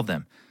to solve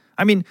them.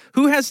 I mean,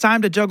 who has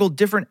time to juggle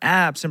different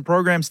apps and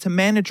programs to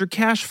manage your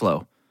cash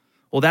flow?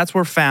 Well, that's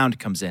where Found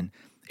comes in.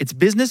 It's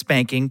business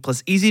banking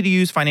plus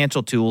easy-to-use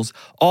financial tools,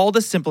 all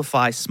to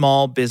simplify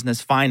small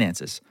business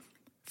finances.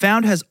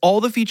 Found has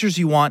all the features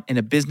you want in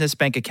a business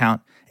bank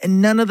account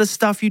and none of the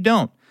stuff you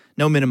don't.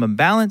 No minimum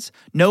balance,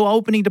 no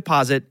opening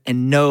deposit,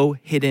 and no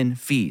hidden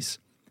fees.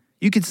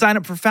 You can sign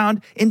up for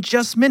Found in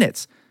just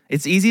minutes.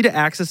 It's easy to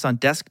access on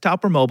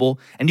desktop or mobile,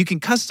 and you can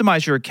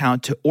customize your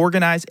account to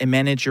organize and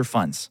manage your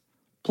funds.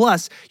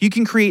 Plus, you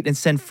can create and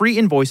send free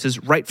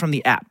invoices right from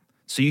the app,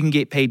 so you can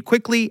get paid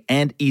quickly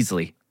and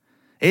easily.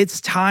 It's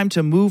time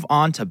to move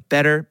on to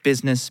better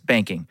business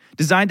banking,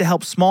 designed to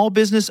help small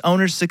business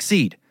owners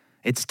succeed.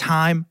 It's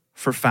time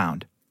for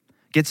Found.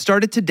 Get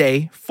started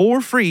today for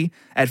free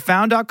at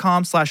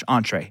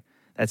found.com/entree.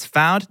 That's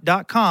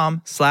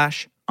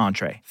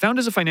found.com/entree. Found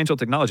is a financial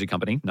technology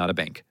company, not a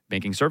bank.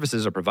 Banking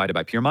services are provided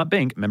by Piermont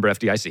Bank, member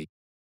FDIC.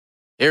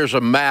 Here's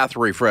a math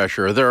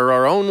refresher. There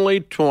are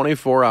only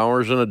 24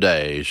 hours in a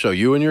day, so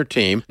you and your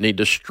team need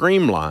to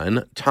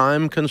streamline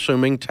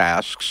time-consuming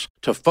tasks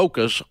to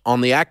focus on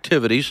the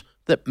activities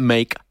that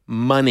make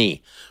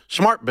money.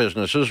 Smart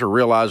businesses are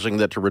realizing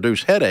that to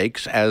reduce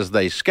headaches as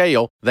they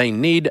scale, they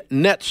need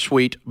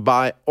NetSuite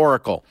by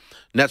Oracle.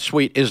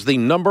 NetSuite is the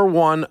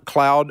 #1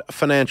 cloud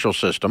financial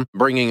system,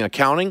 bringing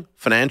accounting,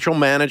 financial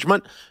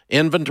management,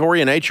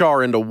 inventory, and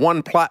HR into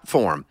one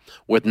platform.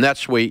 With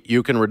NetSuite,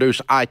 you can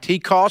reduce IT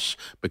costs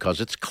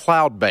because it's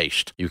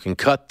cloud-based. You can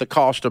cut the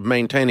cost of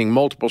maintaining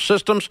multiple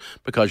systems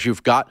because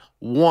you've got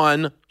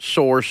one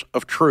source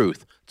of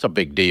truth. It's a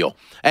big deal.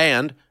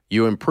 And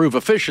you improve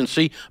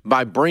efficiency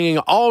by bringing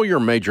all your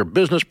major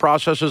business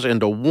processes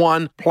into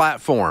one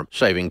platform,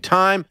 saving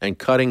time and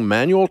cutting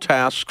manual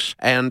tasks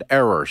and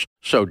errors.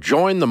 So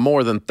join the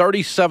more than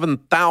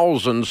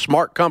 37,000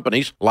 smart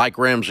companies like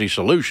Ramsey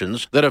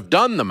Solutions that have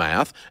done the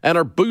math and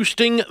are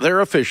boosting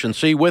their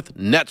efficiency with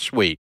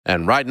NetSuite.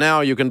 And right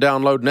now, you can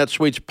download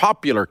NetSuite's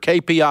popular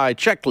KPI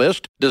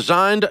checklist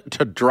designed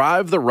to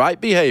drive the right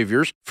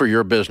behaviors for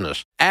your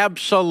business.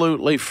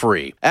 Absolutely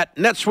free at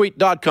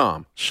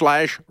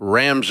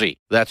netsuite.com/Ramsey.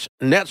 That's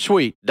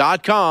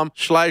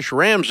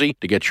netsuite.com/Ramsey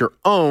to get your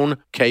own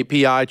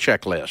KPI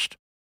checklist.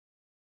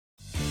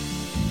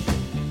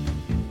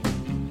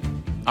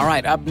 All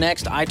right, up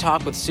next, I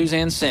talk with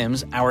Suzanne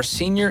Simms, our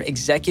Senior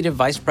Executive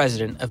Vice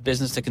President of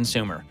Business to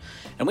Consumer.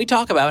 And we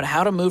talk about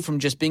how to move from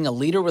just being a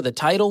leader with a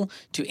title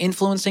to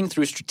influencing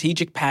through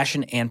strategic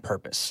passion and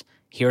purpose.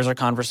 Here's our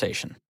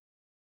conversation.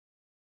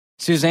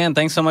 Suzanne,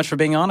 thanks so much for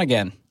being on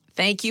again.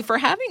 Thank you for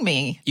having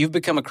me. You've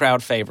become a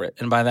crowd favorite,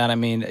 and by that I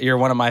mean you're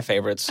one of my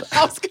favorites.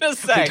 I was going to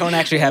say, we don't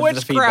actually have which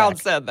the feedback. crowd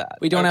said that?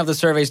 We don't have the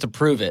surveys to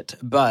prove it,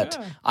 but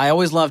I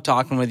always love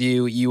talking with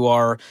you. You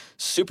are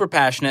super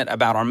passionate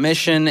about our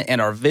mission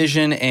and our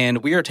vision,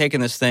 and we are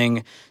taking this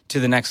thing to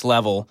the next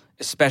level,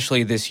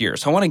 especially this year.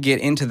 So I want to get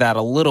into that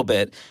a little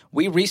bit.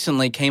 We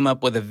recently came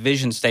up with a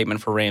vision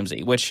statement for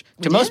Ramsey, which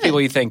to most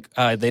people you think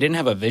they didn't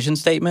have a vision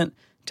statement.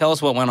 Tell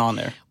us what went on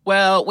there.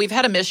 Well, we've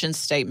had a mission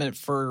statement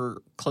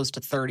for close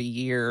to 30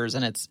 years,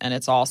 and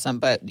it's awesome.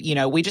 But,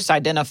 we just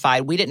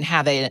identified we didn't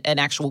have an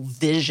actual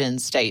vision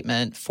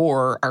statement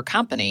for our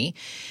company,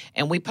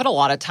 and we put a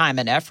lot of time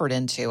and effort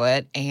into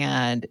it,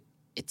 and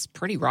it's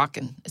pretty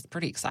rocking. It's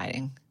pretty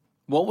exciting.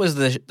 What was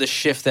the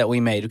shift that we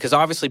made? Because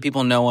obviously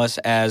people know us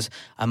as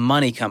a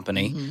money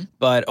company,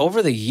 but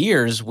over the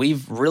years,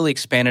 we've really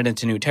expanded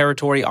into new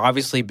territory.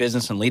 Obviously,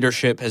 business and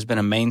leadership has been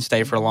a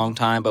mainstay for a long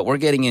time, but we're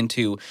getting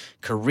into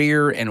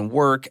career and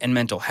work and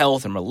mental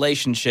health and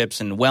relationships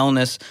and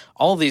wellness,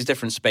 all of these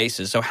different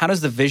spaces. So how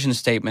does the vision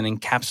statement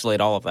encapsulate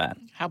all of that?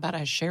 How about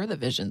I share the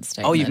vision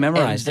statement? Oh, you've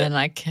memorized it. Then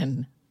I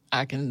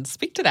can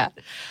speak to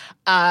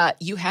that.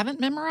 You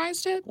haven't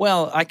memorized it?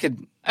 Well, I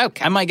could.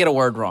 Okay. I might get a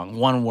word wrong.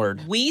 One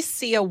word. We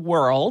see a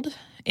world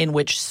in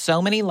which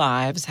so many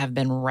lives have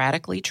been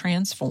radically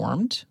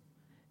transformed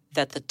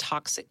that the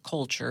toxic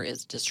culture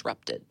is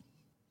disrupted.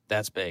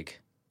 That's big.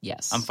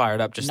 Yes. I'm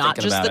fired up just Not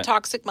thinking just about the it.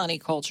 toxic money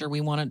culture.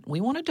 We want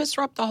to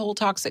disrupt the whole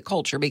toxic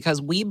culture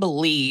because we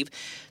believe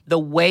the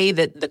way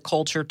that the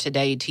culture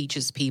today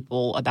teaches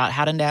people about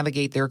how to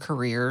navigate their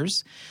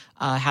careers,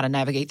 how to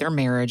navigate their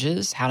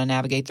marriages, how to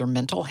navigate their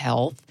mental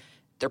health,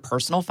 their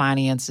personal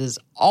finances,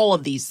 all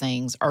of these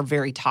things are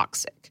very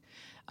toxic.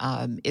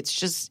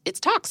 It's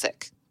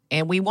toxic.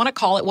 And we want to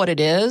call it what it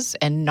is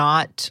and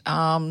not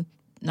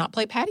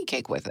play patty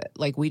cake with it.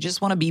 Like, we just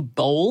want to be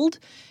bold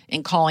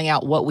in calling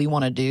out what we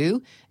want to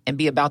do and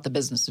be about the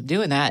business of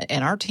doing that.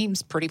 And our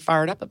team's pretty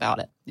fired up about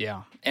it.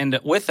 Yeah. And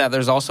with that,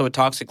 there's also a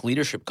toxic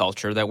leadership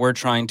culture that we're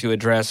trying to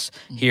address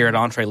here at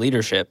Entre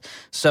Leadership.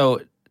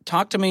 So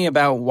talk to me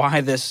about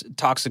why this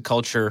toxic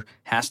culture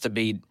has to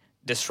be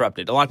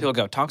disrupted. A lot of people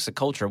go, toxic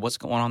culture, what's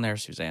going on there,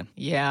 Suzanne?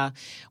 Yeah.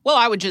 Well,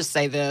 I would just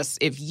say this.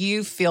 If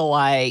you feel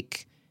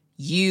like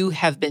you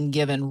have been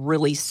given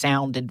really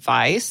sound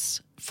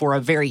advice for a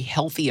very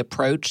healthy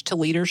approach to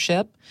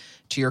leadership,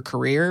 to your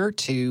career,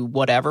 to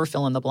whatever,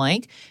 fill in the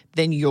blank,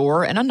 then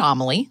you're an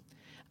anomaly.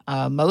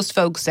 Most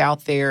folks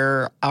out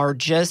there are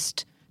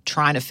just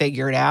trying to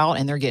figure it out,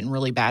 and they're getting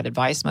really bad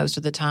advice most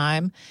of the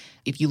time.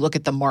 If you look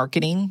at the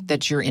marketing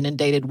that you're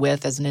inundated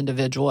with as an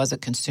individual, as a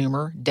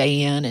consumer,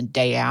 day in and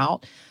day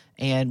out,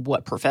 and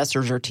what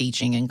professors are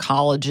teaching in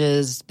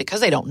colleges,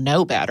 because they don't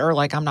know better,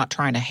 like, I'm not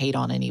trying to hate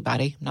on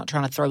anybody. I'm not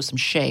trying to throw some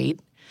shade.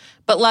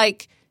 But,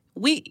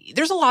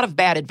 there's a lot of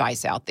bad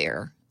advice out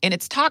there, and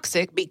it's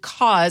toxic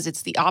because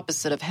it's the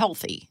opposite of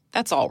healthy.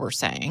 That's all we're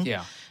saying.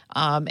 Yeah.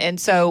 And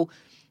so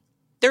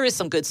there is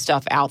some good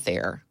stuff out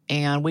there,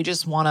 and we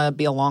just want to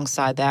be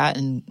alongside that,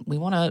 and we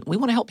want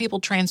to help people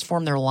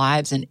transform their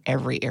lives in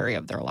every area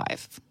of their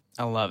life.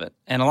 I love it.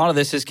 And a lot of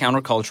this is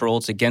countercultural.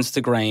 It's against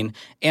the grain,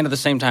 and at the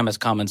same time, it's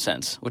common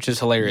sense, which is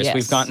hilarious. Yes.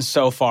 We've gotten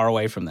so far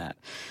away from that.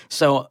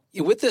 So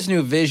with this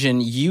new vision,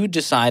 you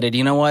decided,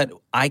 you know what?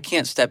 I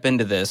can't step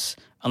into this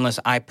unless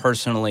I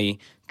personally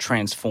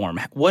transform.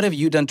 What have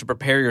you done to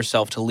prepare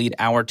yourself to lead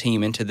our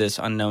team into this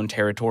unknown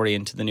territory,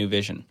 into the new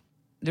vision?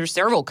 There's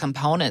several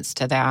components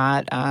to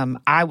that.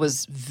 I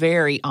was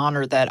very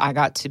honored that I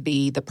got to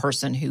be the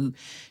person who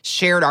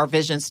shared our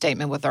vision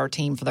statement with our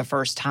team for the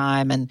first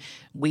time. And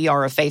we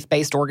are a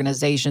faith-based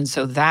organization,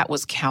 so that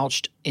was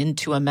couched in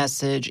a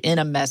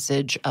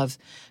message of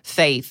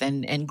faith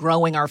and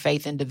growing our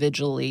faith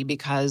individually,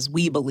 because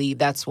we believe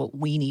that's what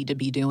we need to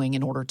be doing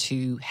in order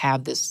to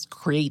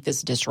create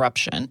this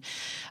disruption.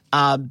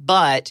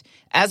 But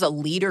as a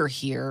leader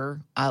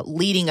here,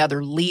 leading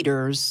other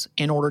leaders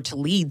in order to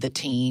lead the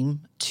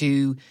team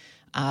to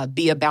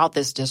be about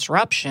this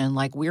disruption,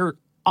 we're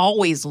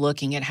always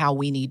looking at how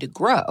we need to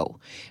grow,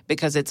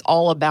 because it's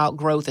all about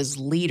growth as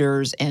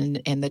leaders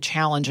and the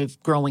challenge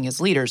of growing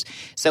as leaders.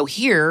 So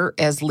here,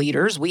 as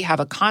leaders, we have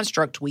a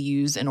construct we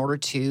use in order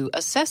to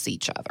assess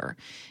each other.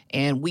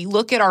 And we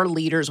look at our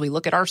leaders, we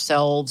look at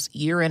ourselves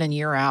year in and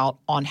year out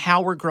on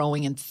how we're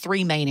growing in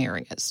three main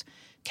areas: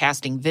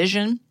 casting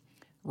vision,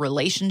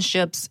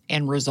 relationships,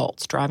 and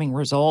results, driving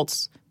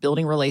results,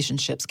 building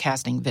relationships,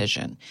 casting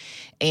vision.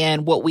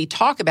 And what we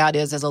talk about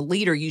is, as a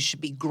leader, you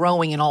should be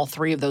growing in all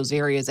three of those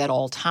areas at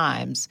all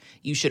times.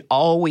 You should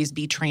always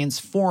be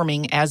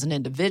transforming as an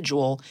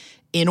individual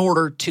in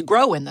order to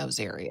grow in those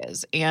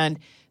areas. And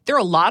there are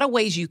a lot of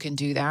ways you can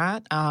do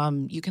that.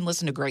 You can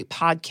listen to great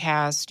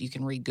podcasts. You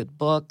can read good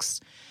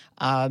books,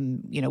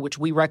 which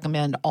we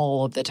recommend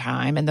all of the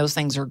time. And those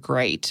things are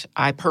great.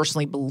 I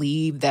personally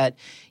believe that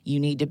you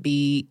need to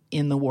be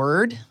in the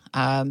Word,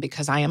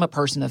 because I am a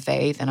person of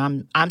faith,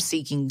 and I'm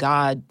seeking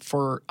God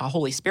for a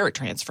Holy Spirit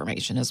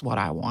transformation is what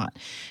I want.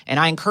 And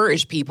I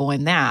encourage people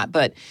in that.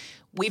 But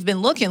we've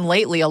been looking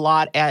lately a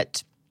lot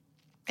at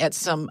at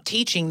some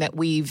teaching that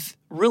we've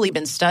really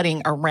been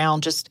studying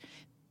around just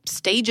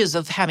stages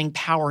of having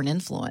power and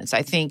influence.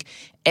 I think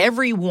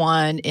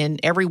everyone in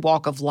every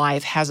walk of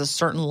life has a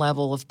certain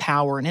level of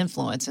power and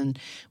influence. And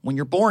when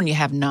you're born, you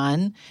have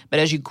none. But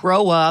as you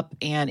grow up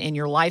and in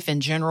your life in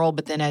general,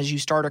 but then as you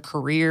start a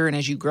career and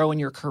as you grow in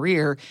your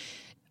career,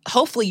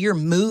 hopefully you're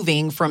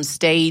moving from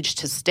stage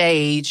to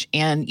stage.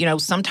 And,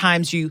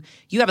 sometimes you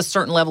have a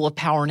certain level of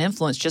power and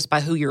influence just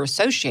by who you're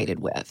associated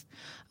with.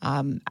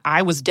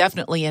 I was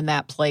definitely in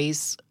that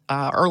place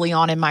early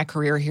on in my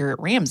career here at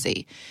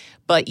Ramsey.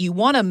 But you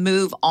want to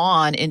move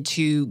on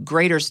into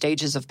greater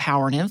stages of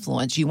power and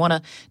influence. You want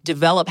to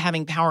develop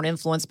having power and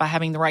influence by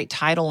having the right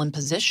title and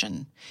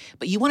position.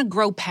 But you want to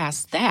grow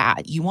past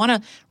that. You want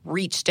to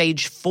reach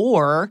stage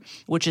 4,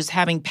 which is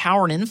having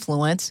power and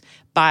influence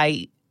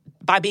by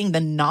being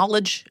the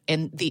knowledge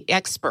and the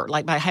expert,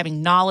 like by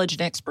having knowledge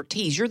and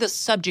expertise. You're the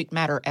subject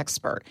matter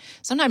expert.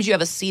 Sometimes you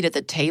have a seat at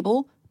the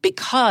table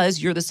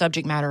because you're the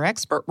subject matter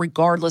expert,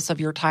 regardless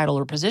of your title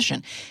or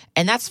position.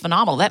 And that's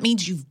phenomenal. That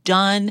means you've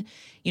done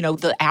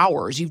the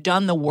hours, you've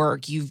done the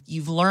work,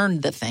 you've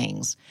learned the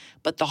things.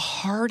 But the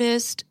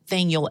hardest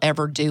thing you'll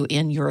ever do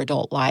in your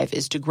adult life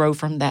is to grow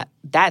from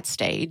that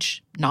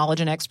stage, knowledge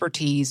and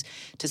expertise,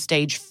 to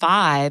stage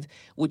 5,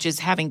 which is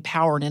having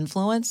power and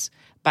influence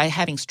by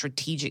having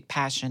strategic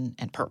passion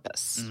and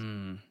purpose.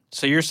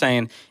 So you're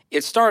saying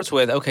it starts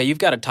with, okay, you've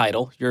got a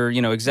title. You're,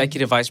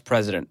 executive vice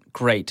president.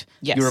 Great.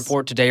 Yes. You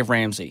report to Dave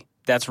Ramsey.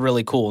 That's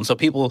really cool. And so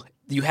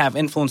you have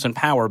influence and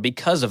power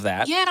because of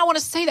that. Yeah, and I want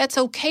to say that's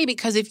okay,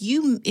 because if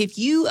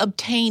you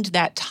obtained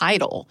that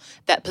title,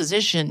 that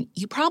position,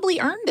 you probably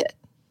earned it.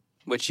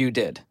 Which you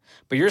did.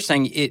 But you're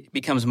saying it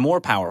becomes more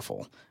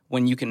powerful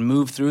when you can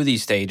move through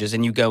these stages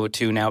and you go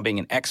to now being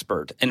an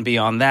expert. And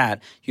beyond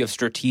that, you have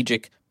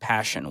strategic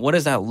passion. What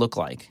does that look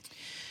like?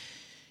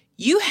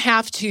 You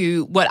have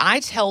to, what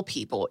I tell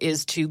people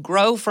is to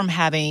grow from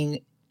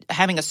having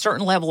a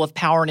certain level of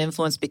power and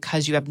influence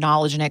because you have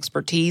knowledge and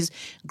expertise.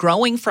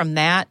 Growing from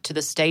that to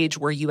the stage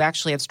where you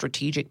actually have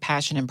strategic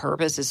passion and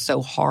purpose is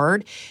so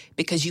hard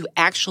because you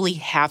actually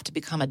have to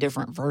become a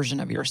different version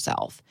of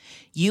yourself.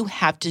 You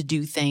have to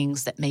do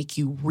things that make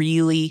you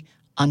really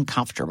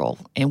uncomfortable.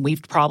 And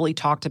we've probably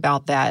talked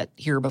about that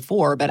here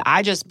before, but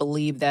I just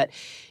believe that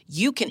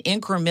you can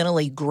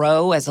incrementally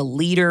grow as a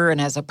leader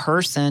and as a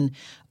person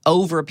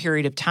over a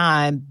period of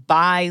time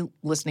by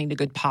listening to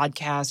good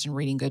podcasts and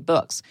reading good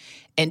books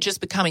and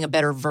just becoming a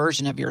better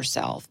version of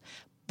yourself.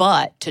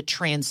 But to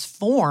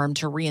transform,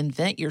 to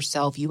reinvent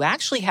yourself, you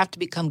actually have to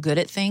become good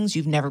at things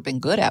you've never been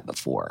good at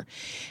before.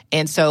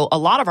 And so a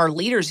lot of our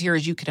leaders here,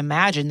 as you can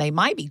imagine, they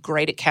might be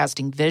great at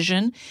casting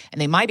vision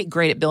and they might be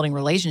great at building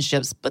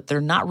relationships, but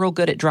they're not real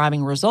good at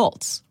driving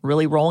results,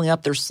 really rolling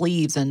up their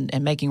sleeves and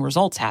making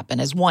results happen,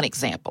 as one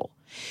example.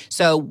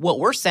 So what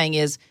we're saying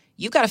is,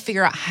 you've got to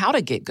figure out how to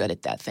get good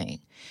at that thing.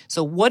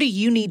 So what do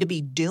you need to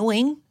be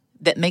doing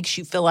that makes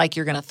you feel like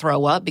you're going to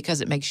throw up because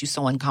it makes you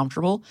so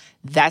uncomfortable?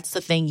 That's the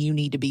thing you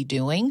need to be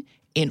doing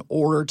in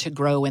order to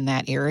grow in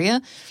that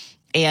area.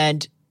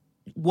 And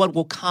what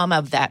will come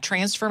of that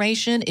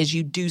transformation is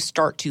you do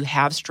start to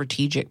have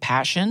strategic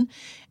passion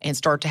and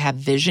start to have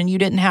vision you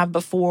didn't have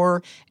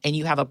before, and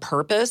you have a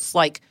purpose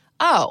like,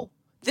 oh,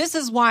 this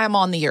is why I'm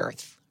on the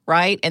earth,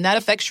 right? And that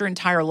affects your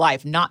entire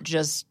life, not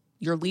just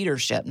your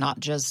leadership, not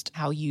just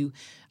how you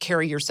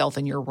carry yourself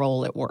in your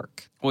role at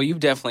work. Well, you've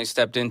definitely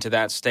stepped into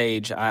that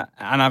stage, and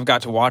I've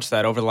got to watch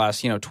that over the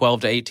last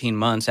 12 to 18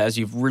 months as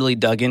you've really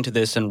dug into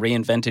this and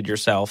reinvented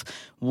yourself.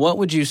 What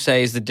would you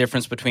say is the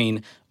difference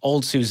between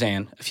old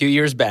Suzanne a few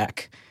years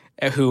back,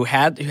 who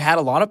had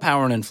a lot of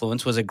power and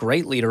influence, was a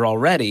great leader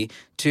already,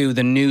 to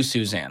the new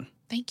Suzanne?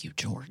 Thank you,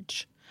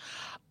 George.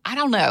 I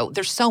don't know.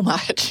 There's so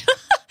much.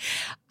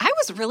 I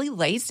was really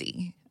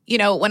lazy.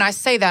 When I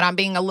say that, I'm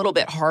being a little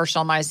bit harsh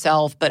on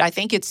myself, but I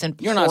think it's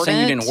important. You're not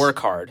saying you didn't work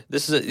hard.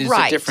 This is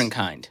right. A different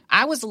kind.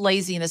 I was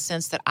lazy in the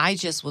sense that I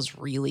just was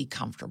really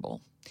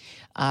comfortable.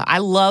 I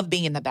love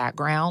being in the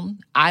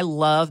background. I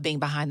love being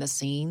behind the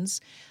scenes.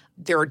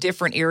 There are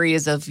different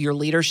areas of your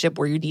leadership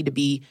where you need to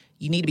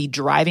be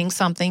driving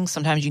something.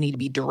 Sometimes you need to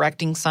be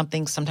directing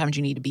something. Sometimes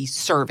you need to be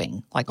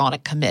serving, like on a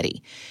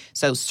committee.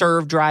 So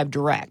serve, drive,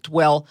 direct.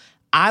 Well,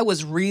 I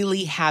was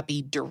really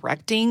happy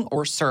directing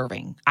or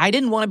serving. I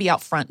didn't want to be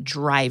out front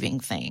driving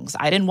things.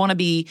 I didn't want to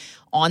be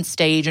on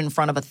stage in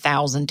front of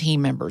 1,000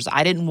 team members.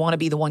 I didn't want to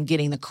be the one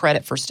getting the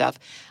credit for stuff.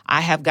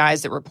 I have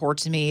guys that report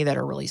to me that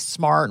are really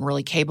smart and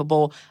really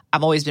capable.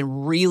 I've always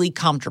been really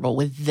comfortable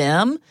with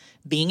them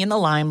being in the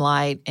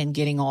limelight and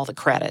getting all the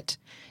credit.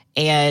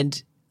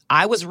 And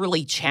I was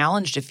really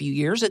challenged a few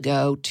years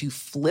ago to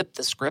flip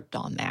the script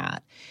on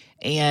that.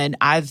 And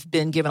I've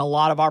been given a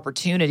lot of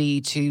opportunity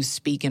to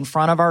speak in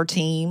front of our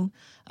team,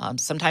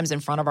 sometimes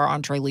in front of our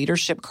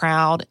EntreLeadership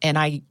crowd. And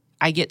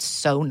I get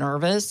so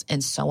nervous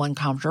and so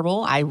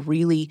uncomfortable. I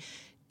really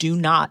do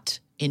not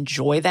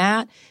enjoy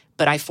that,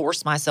 but I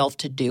force myself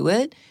to do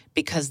it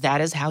because that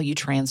is how you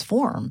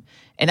transform.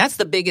 And that's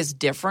the biggest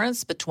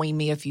difference between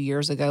me a few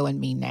years ago and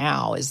me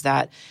now, is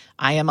that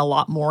I am a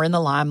lot more in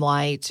the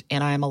limelight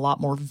and I am a lot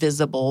more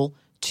visible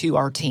to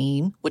our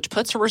team, which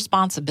puts a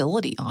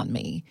responsibility on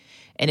me.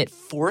 And it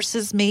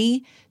forces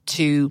me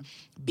to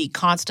be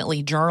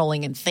constantly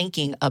journaling and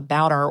thinking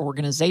about our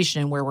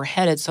organization and where we're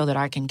headed so that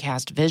I can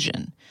cast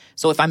vision.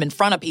 So if I'm in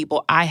front of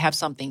people, I have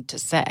something to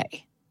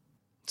say.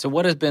 So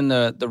what has been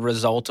the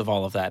result of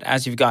all of that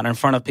as you've gotten in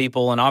front of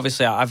people? And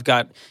obviously I've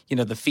got,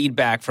 the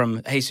feedback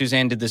from, hey,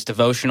 Suzanne did this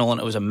devotional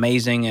and it was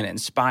amazing and it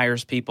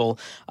inspires people,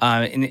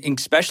 and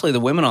especially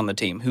the women on the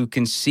team who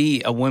can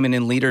see a woman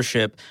in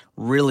leadership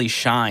really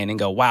shine and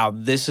go, wow,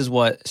 this is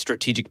what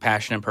strategic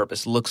passion and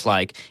purpose looks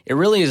like. It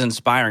really is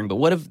inspiring. But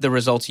what have the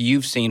results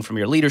you've seen from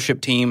your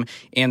leadership team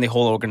and the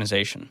whole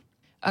organization?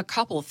 A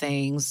couple of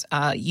things.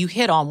 You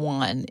hit on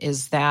one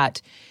is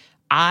that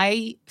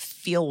I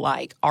feel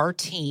like our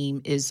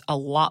team is a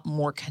lot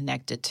more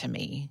connected to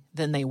me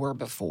than they were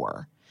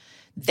before.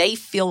 They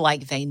feel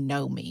like they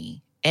know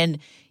me. And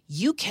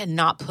you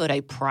cannot put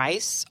a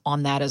price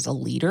on that as a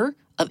leader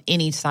of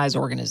any size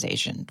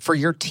organization for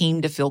your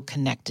team to feel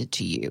connected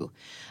to you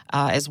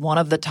as one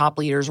of the top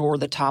leaders or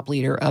the top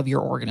leader of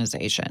your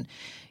organization.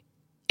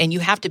 And you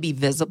have to be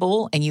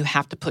visible and you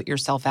have to put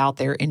yourself out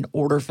there in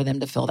order for them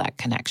to feel that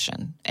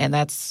connection. And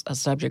that's a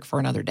subject for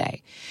another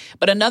day.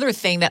 But another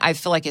thing that I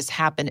feel like has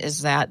happened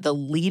is that the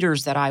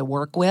leaders that I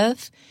work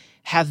with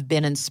have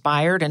been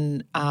inspired,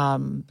 and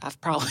I've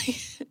probably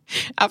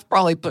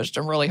pushed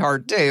them really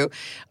hard too,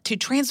 to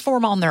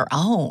transform on their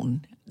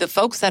own. The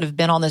folks that have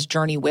been on this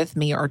journey with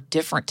me are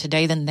different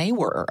today than they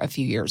were a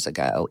few years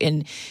ago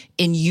in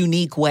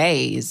unique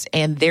ways,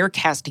 and they're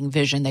casting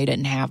vision they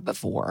didn't have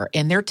before,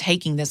 and they're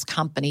taking this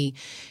company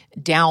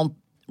down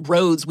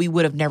roads we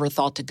would have never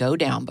thought to go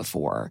down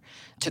before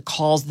to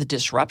cause the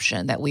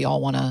disruption that we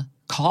all want to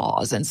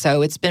cause. And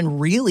so it's been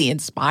really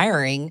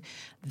inspiring.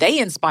 They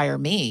inspire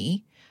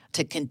me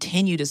to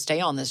continue to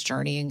stay on this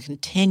journey and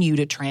continue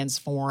to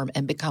transform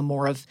and become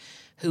more of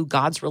who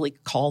God's really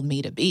called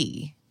me to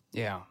be.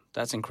 Yeah.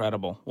 That's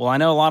incredible. Well, I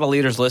know a lot of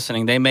leaders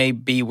listening, they may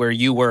be where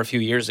you were a few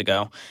years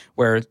ago,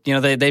 where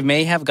they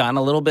may have gotten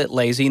a little bit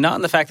lazy, not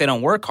in the fact they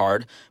don't work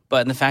hard,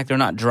 but in the fact they're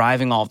not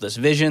driving all of this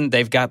vision.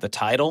 They've got the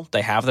title,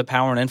 they have the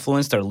power and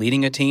influence, they're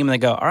leading a team, and they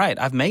go, all right,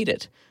 I've made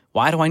it.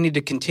 Why do I need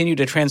to continue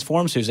to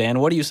transform,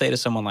 Suzanne? What do you say to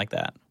someone like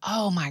that?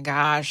 Oh my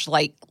gosh,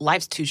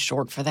 life's too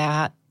short for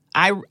that.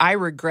 I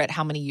regret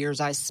how many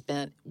years I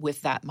spent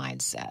with that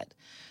mindset.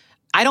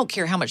 I don't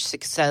care how much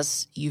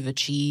success you've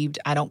achieved.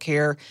 I don't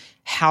care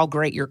how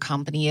great your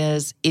company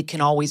is. It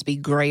can always be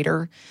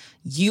greater.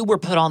 You were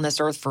put on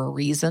this earth for a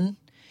reason.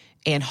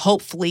 And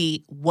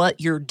hopefully what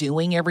you're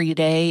doing every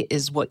day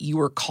is what you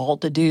were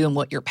called to do and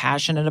what you're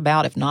passionate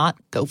about. If not,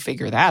 go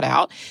figure that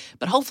out.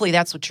 But hopefully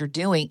that's what you're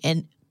doing.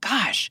 And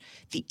gosh,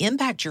 the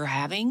impact you're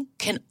having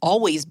can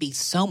always be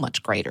so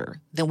much greater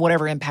than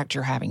whatever impact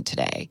you're having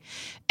today.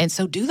 And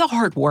so do the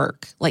hard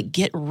work.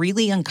 Get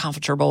really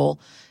uncomfortable.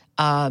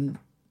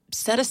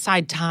 Set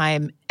aside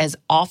time as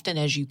often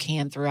as you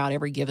can throughout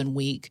every given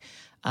week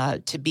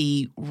to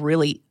be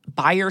really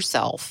by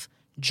yourself,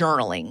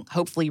 journaling,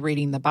 hopefully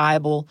reading the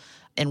Bible,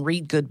 and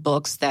read good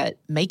books that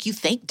make you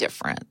think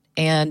different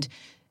and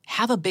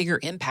have a bigger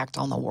impact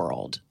on the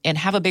world and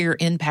have a bigger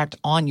impact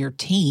on your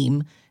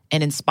team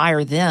and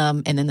inspire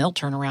them, and then they'll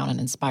turn around and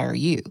inspire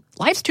you.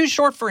 Life's too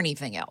short for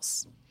anything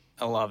else.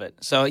 I love it.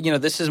 So,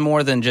 this is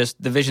more than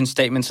just the vision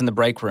statements in the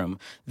break room.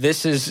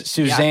 This is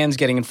Suzanne's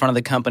getting in front of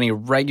the company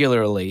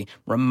regularly,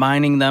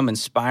 reminding them,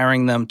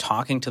 inspiring them,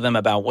 talking to them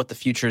about what the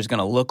future is going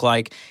to look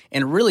like.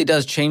 And it really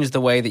does change the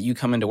way that you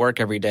come into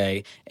work every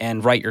day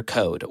and write your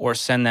code or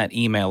send that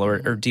email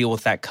or deal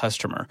with that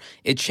customer.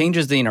 It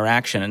changes the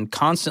interaction, and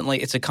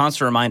it's a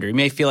constant reminder. You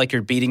may feel like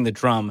you're beating the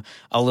drum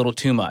a little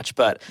too much,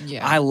 but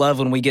I love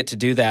when we get to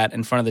do that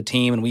in front of the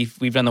team. And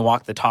we've done the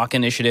Walk the Talk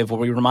initiative where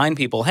we remind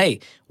people, hey,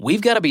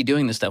 we've got to be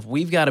doing this stuff.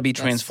 We've got to be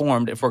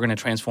transformed if we're going to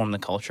transform the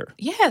culture.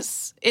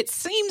 Yes. It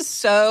seems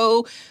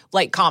so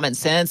common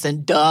sense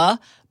and duh,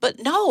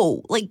 but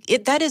no,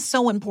 that is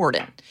so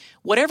important.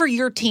 Whatever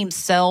your team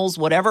sells,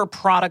 whatever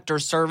product or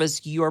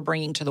service you are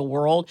bringing to the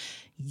world,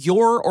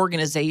 your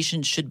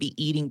organization should be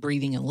eating,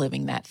 breathing, and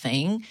living that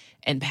thing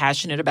and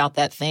passionate about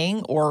that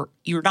thing, or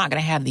you're not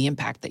going to have the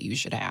impact that you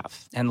should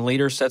have. And the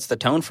leader sets the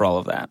tone for all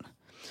of that.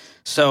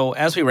 So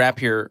as we wrap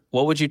here,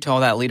 what would you tell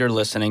that leader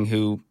listening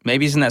who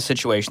maybe is in that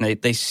situation?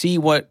 They see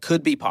what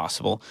could be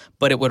possible,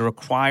 but it would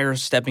require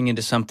stepping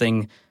into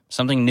something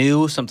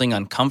new, something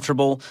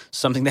uncomfortable,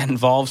 something that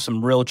involves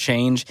some real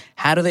change.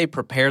 How do they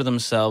prepare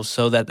themselves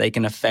so that they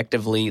can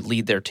effectively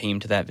lead their team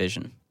to that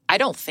vision? I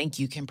don't think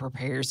you can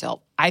prepare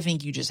yourself. I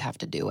think you just have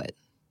to do it.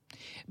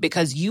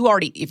 Because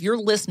if you're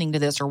listening to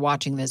this or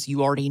watching this,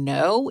 you already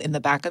know in the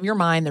back of your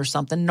mind there's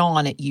something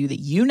gnawing at you that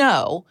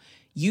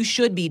you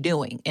should be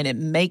doing, and it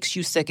makes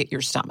you sick at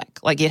your stomach.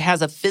 It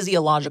has a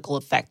physiological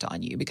effect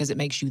on you because it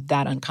makes you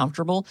that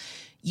uncomfortable.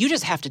 You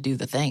just have to do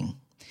the thing.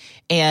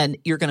 And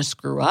you're going to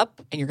screw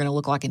up, and you're going to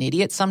look like an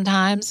idiot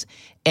sometimes.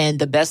 And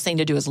the best thing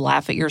to do is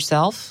laugh at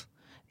yourself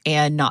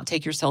and not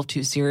take yourself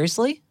too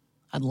seriously.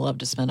 I'd love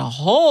to spend a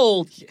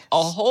whole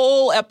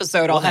episode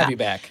on that. We'll have you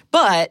back.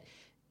 But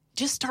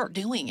just start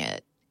doing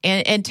it.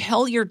 and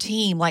tell your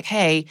team, like,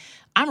 hey,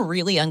 I'm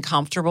really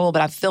uncomfortable,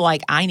 but I feel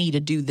like I need to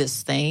do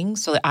this thing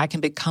so that I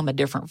can become a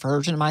different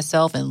version of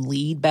myself and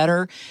lead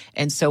better.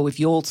 And so if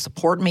you'll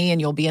support me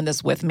and you'll be in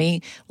this with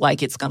me,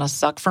 like, it's going to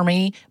suck for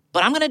me,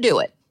 but I'm going to do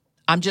it.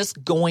 I'm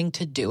just going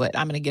to do it.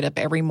 I'm going to get up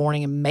every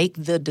morning and make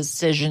the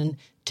decision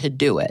to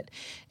do it.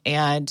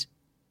 And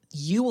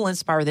you will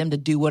inspire them to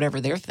do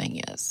whatever their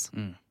thing is.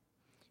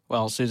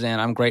 Well, Suzanne,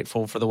 I'm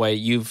grateful for the way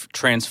you've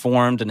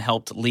transformed and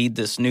helped lead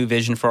this new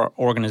vision for our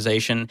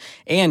organization.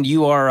 And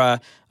you are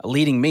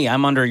leading me.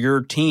 I'm under your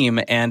team,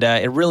 and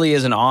it really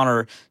is an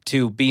honor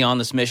to be on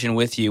this mission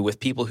with you, with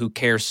people who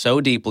care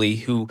so deeply,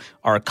 who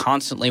are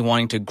constantly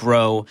wanting to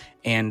grow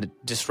and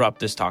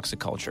disrupt this toxic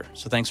culture.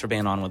 So thanks for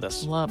being on with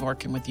us. Love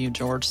working with you,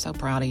 George. So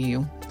proud of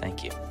you.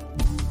 Thank you.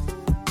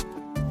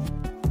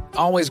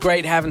 Always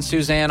great having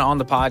Suzanne on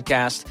the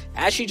podcast.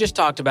 As she just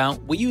talked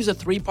about, we use a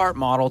 3-part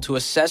model to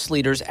assess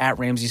leaders at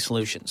Ramsey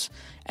Solutions.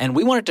 And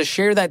we wanted to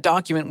share that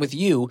document with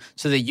you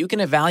so that you can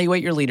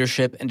evaluate your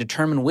leadership and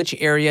determine which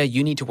area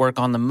you need to work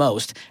on the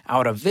most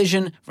out of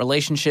vision,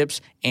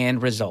 relationships,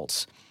 and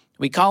results.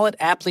 We call it,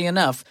 aptly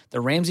enough, the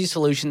Ramsey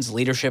Solutions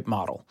Leadership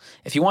Model.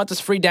 If you want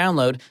this free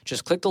download,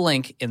 just click the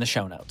link in the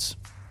show notes.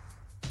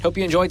 Hope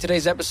you enjoyed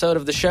today's episode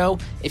of the show.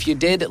 If you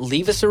did,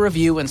 leave us a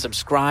review and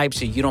subscribe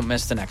so you don't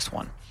miss the next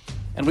one.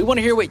 And we want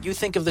to hear what you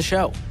think of the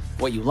show,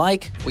 what you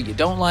like, what you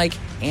don't like,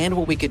 and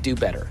what we could do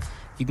better.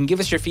 You can give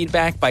us your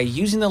feedback by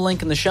using the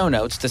link in the show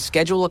notes to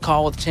schedule a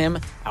call with Tim,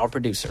 our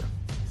producer.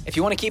 If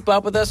you want to keep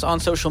up with us on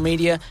social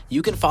media,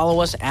 you can follow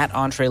us at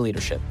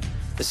EntreLeadership.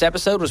 This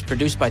episode was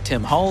produced by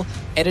Tim Hull,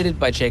 edited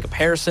by Jacob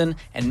Harrison,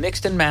 and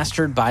mixed and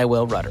mastered by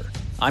Will Rudder.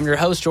 I'm your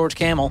host, George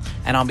Kamel,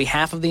 and on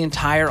behalf of the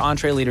entire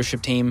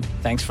EntreLeadership team,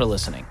 thanks for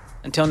listening.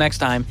 Until next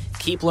time,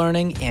 keep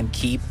learning and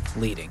keep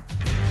leading.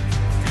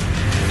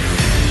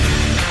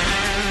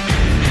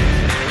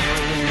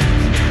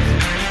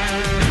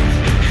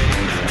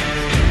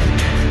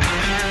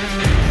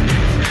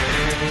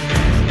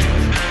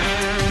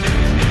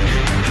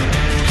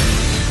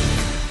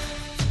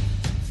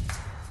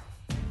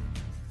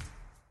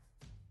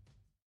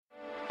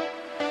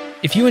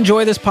 If you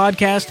enjoy this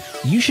podcast,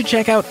 you should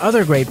check out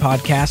other great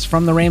podcasts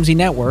from the Ramsey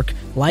Network,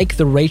 like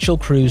The Rachel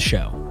Cruz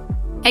Show.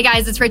 Hey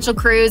guys, it's Rachel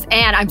Cruz,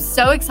 and I'm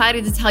so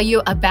excited to tell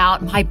you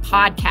about my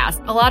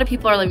podcast. A lot of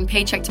people are living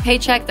paycheck to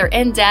paycheck. They're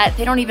in debt.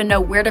 They don't even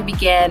know where to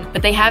begin,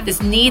 but they have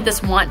this need,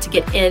 this want to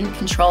get in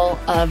control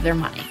of their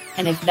money.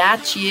 And if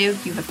that's you,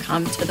 you have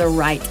come to the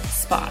right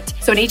spot.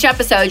 So in each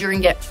episode, you're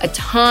going to get a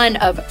ton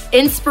of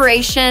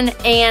inspiration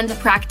and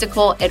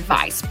practical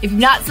advice. If you've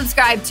not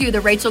subscribed to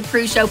the Rachel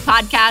Cruz Show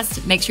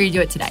podcast, make sure you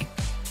do it today.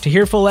 To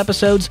hear full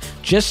episodes,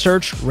 just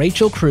search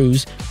Rachel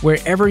Cruz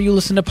wherever you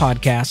listen to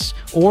podcasts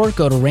or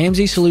go to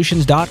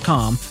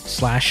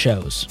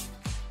RamseySolutions.com/shows.